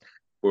mistakes.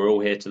 We're all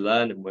here to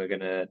learn, and we're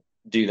going to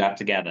do that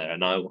together.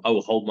 And I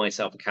will hold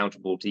myself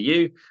accountable to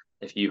you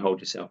if you hold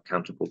yourself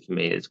accountable to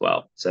me as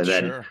well." So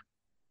then Sure.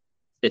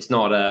 it's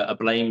not a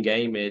blame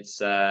game.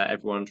 It's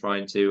everyone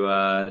trying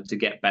to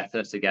get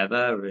better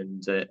together,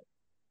 and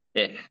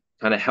it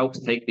kind of helps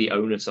take the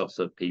onus off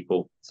of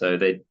people, so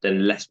they're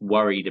less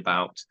worried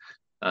about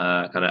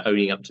kind of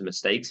owning up to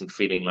mistakes and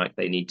feeling like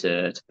they need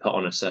to put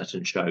on a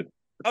certain show for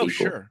Oh,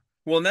 people. sure.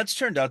 Well, and that's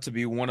turned out to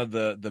be one of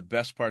the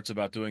best parts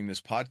about doing this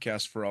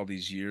podcast for all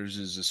these years,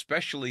 is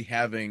especially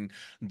having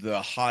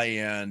the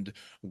high-end,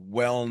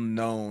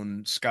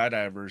 well-known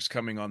skydivers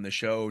coming on the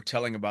show,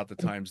 telling about the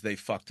times they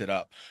fucked it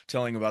up,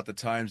 telling about the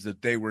times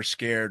that they were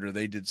scared or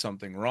they did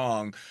something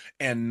wrong,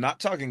 and not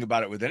talking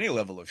about it with any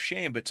level of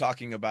shame, but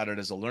talking about it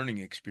as a learning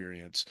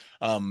experience.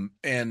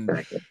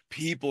 And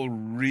people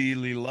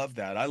really love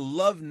that. I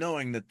love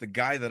knowing that the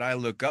guy that I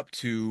look up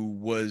to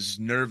was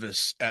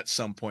nervous at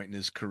some point in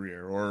his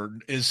career, or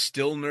is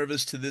still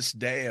nervous to this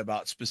day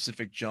about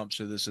specific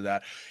jumps or this or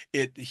that.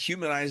 It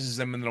humanizes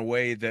them in a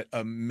way that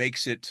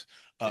makes it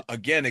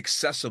again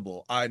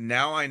accessible.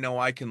 Now I know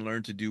I can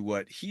learn to do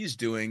what he's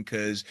doing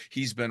because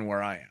he's been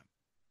where I am.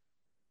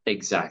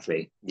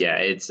 Exactly. Yeah,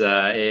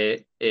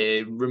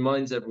 it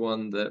reminds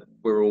everyone that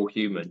we're all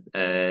human,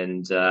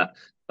 and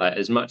like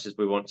as much as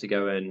we want to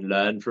go and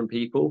learn from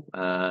people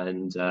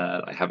and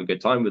like have a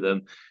good time with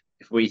them,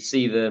 if we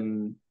see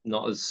them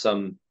not as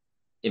some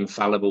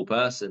infallible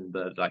person,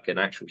 but like an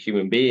actual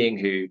human being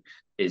who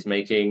is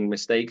making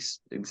mistakes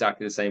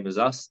exactly the same as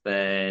us,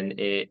 then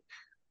it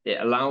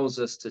allows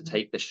us to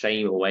take the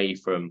shame away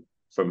from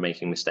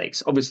making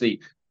mistakes. Obviously,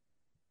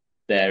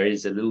 there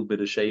is a little bit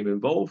of shame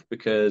involved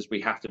because we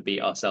have to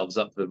beat ourselves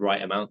up the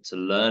right amount to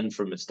learn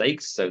from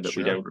mistakes so that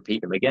we Sure. don't repeat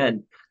them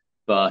again.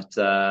 But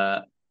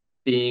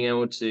being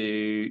able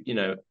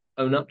to,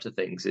 own up to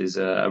things is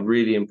a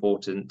really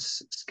important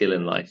skill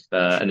in life,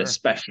 and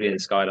especially in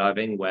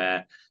skydiving,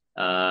 where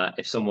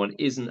if someone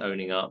isn't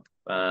owning up,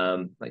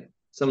 like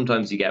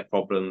sometimes you get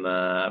problem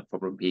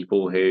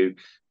people who,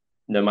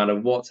 no matter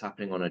what's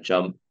happening on a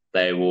jump,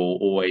 they will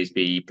always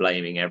be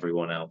blaming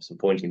everyone else and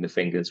pointing the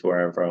fingers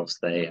wherever else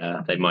they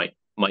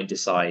might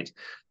decide.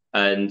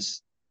 And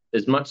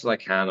as much as I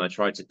can, I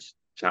try to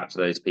chat to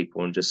those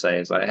people and just say,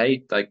 it's like,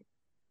 hey, like,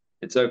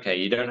 it's okay.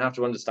 You don't have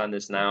to understand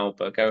this now,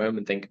 but go home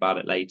and think about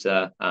it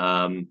later.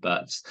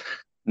 But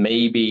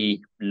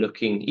maybe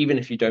looking, even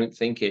if you don't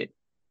think it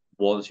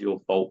was your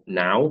fault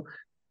now,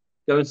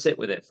 go and sit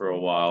with it for a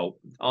while.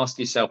 Ask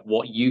yourself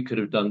what you could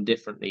have done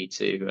differently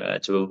to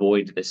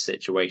avoid this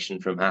situation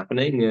from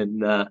happening,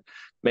 and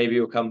maybe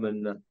you'll come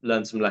and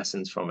learn some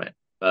lessons from it.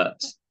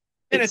 But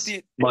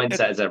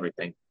mindset is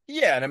everything.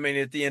 Yeah, and I mean,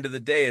 at the end of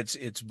the day,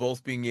 it's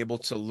both being able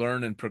to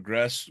learn and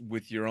progress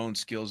with your own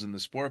skills in the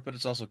sport, but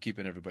it's also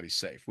keeping everybody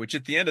safe, which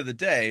at the end of the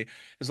day,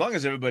 as long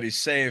as everybody's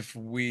safe,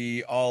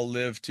 we all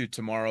live to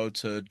tomorrow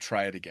to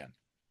try it again.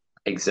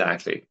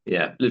 Exactly.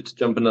 Yeah. Live to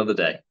jump another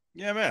day.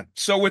 Yeah, man.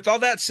 So with all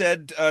that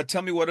said,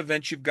 tell me what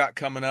events you've got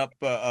coming up.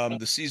 The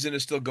season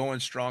is still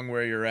going strong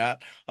where you're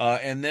at.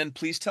 And then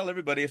please tell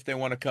everybody if they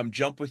want to come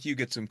jump with you,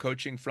 get some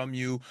coaching from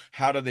you,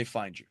 how do they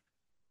find you?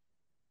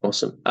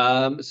 Awesome.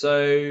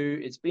 So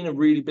it's been a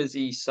really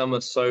busy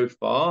summer so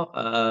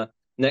far.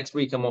 Next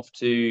week, I'm off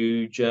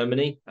to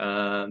Germany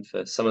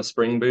for Summer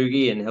Spring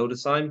Boogie in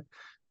Hildesheim.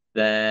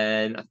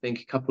 Then I think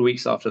a couple of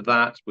weeks after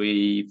that,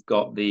 we've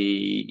got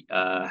the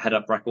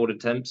head-up record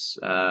attempts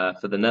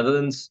for the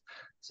Netherlands.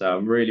 So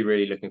I'm really,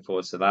 really looking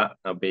forward to that.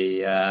 I'll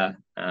be, I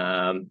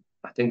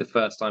think the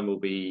first time we'll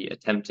be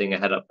attempting a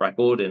head-up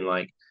record in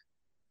like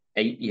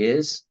 8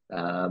 years.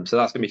 So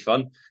that's going to be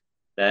fun.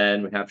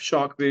 Then we have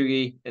Shark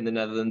Boogie in the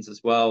Netherlands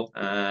as well.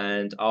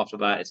 And after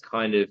that, it's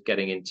kind of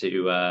getting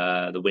into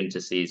the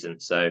winter season.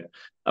 So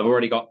I've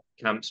already got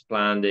camps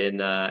planned in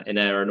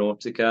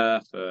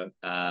Aeronautica for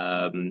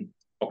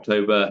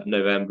October,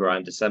 November,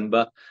 and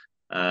December.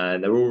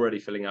 And they're already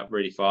filling up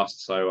really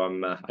fast. So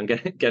I'm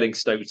getting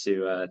stoked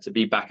to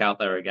be back out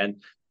there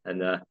again.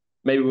 And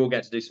maybe we'll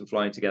get to do some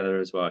flying together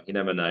as well. You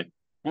never know.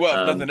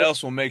 Well, if nothing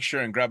else, we'll make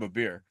sure and grab a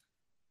beer.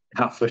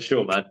 Oh, for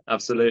sure, man.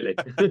 Absolutely.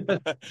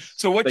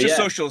 So what's your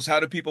socials? How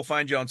do people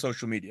find you on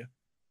social media?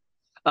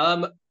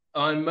 I'm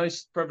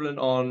most prevalent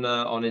on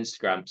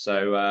Instagram.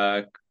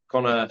 So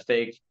Connor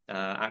Figg,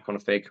 at Connor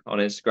Figg on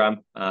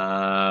Instagram.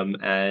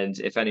 And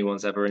if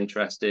anyone's ever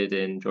interested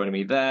in joining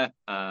me there,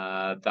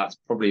 that's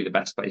probably the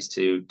best place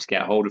to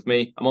get a hold of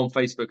me. I'm on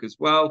Facebook as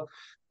well.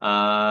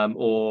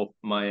 Or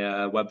my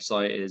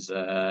website is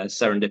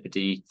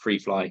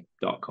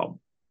serendipityfreefly.com.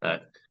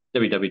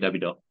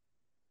 www.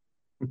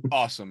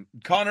 Awesome.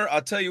 Connor,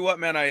 I'll tell you what,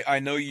 man, I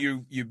know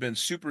you've been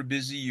super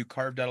busy. You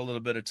carved out a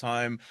little bit of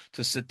time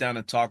to sit down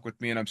and talk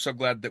with me, and I'm so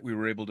glad that we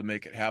were able to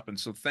make it happen.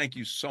 So thank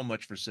you so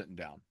much for sitting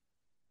down.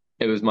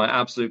 It was my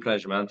absolute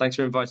pleasure, man. Thanks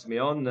for inviting me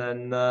on,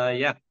 and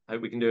yeah,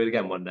 hope we can do it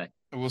again one day.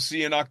 We'll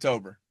see you in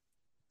October.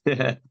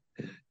 Thank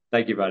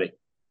you, buddy.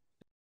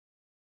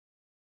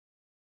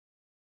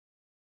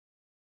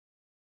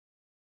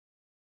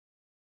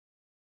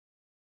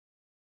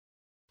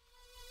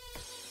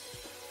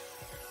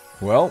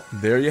 Well,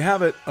 there you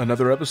have it.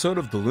 Another episode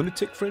of the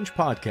Lunatic Fringe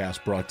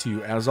podcast brought to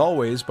you as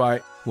always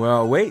by,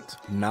 well, wait,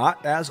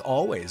 not as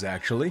always,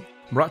 actually.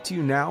 Brought to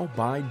you now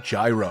by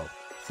Gyro.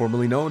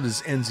 Formerly known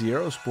as NZ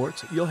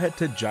Aerosports, you'll head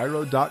to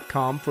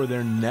gyro.com for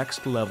their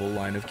next level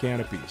line of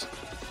canopies.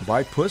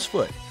 By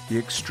Pussfoot, the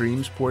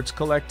Extreme Sports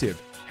Collective.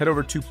 Head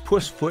over to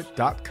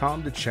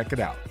pussfoot.com to check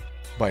it out.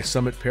 By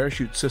Summit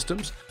Parachute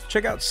Systems,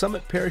 check out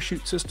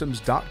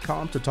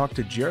summitparachutesystems.com to talk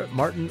to Jarrett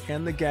Martin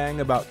and the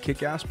gang about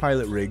kick-ass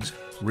pilot rigs,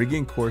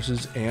 rigging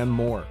courses, and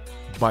more.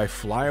 By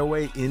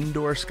Flyaway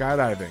Indoor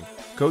Skydiving,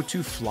 go to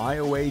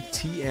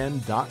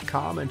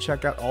flyawaytn.com and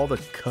check out all the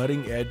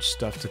cutting-edge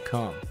stuff to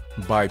come.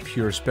 By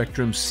Pure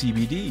Spectrum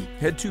CBD,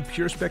 head to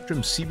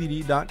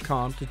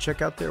purespectrumcbd.com to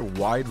check out their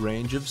wide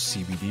range of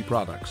CBD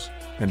products.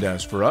 And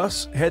as for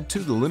us, head to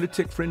the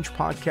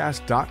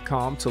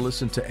lunaticfringepodcast.com to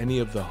listen to any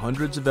of the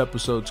hundreds of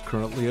episodes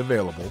currently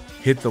available,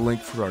 hit the link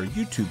for our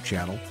YouTube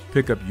channel,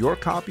 pick up your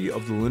copy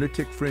of the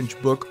Lunatic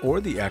Fringe book or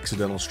The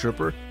Accidental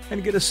Stripper,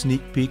 and get a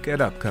sneak peek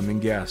at upcoming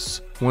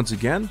guests. Once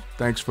again,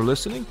 thanks for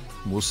listening.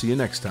 We'll see you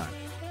next time.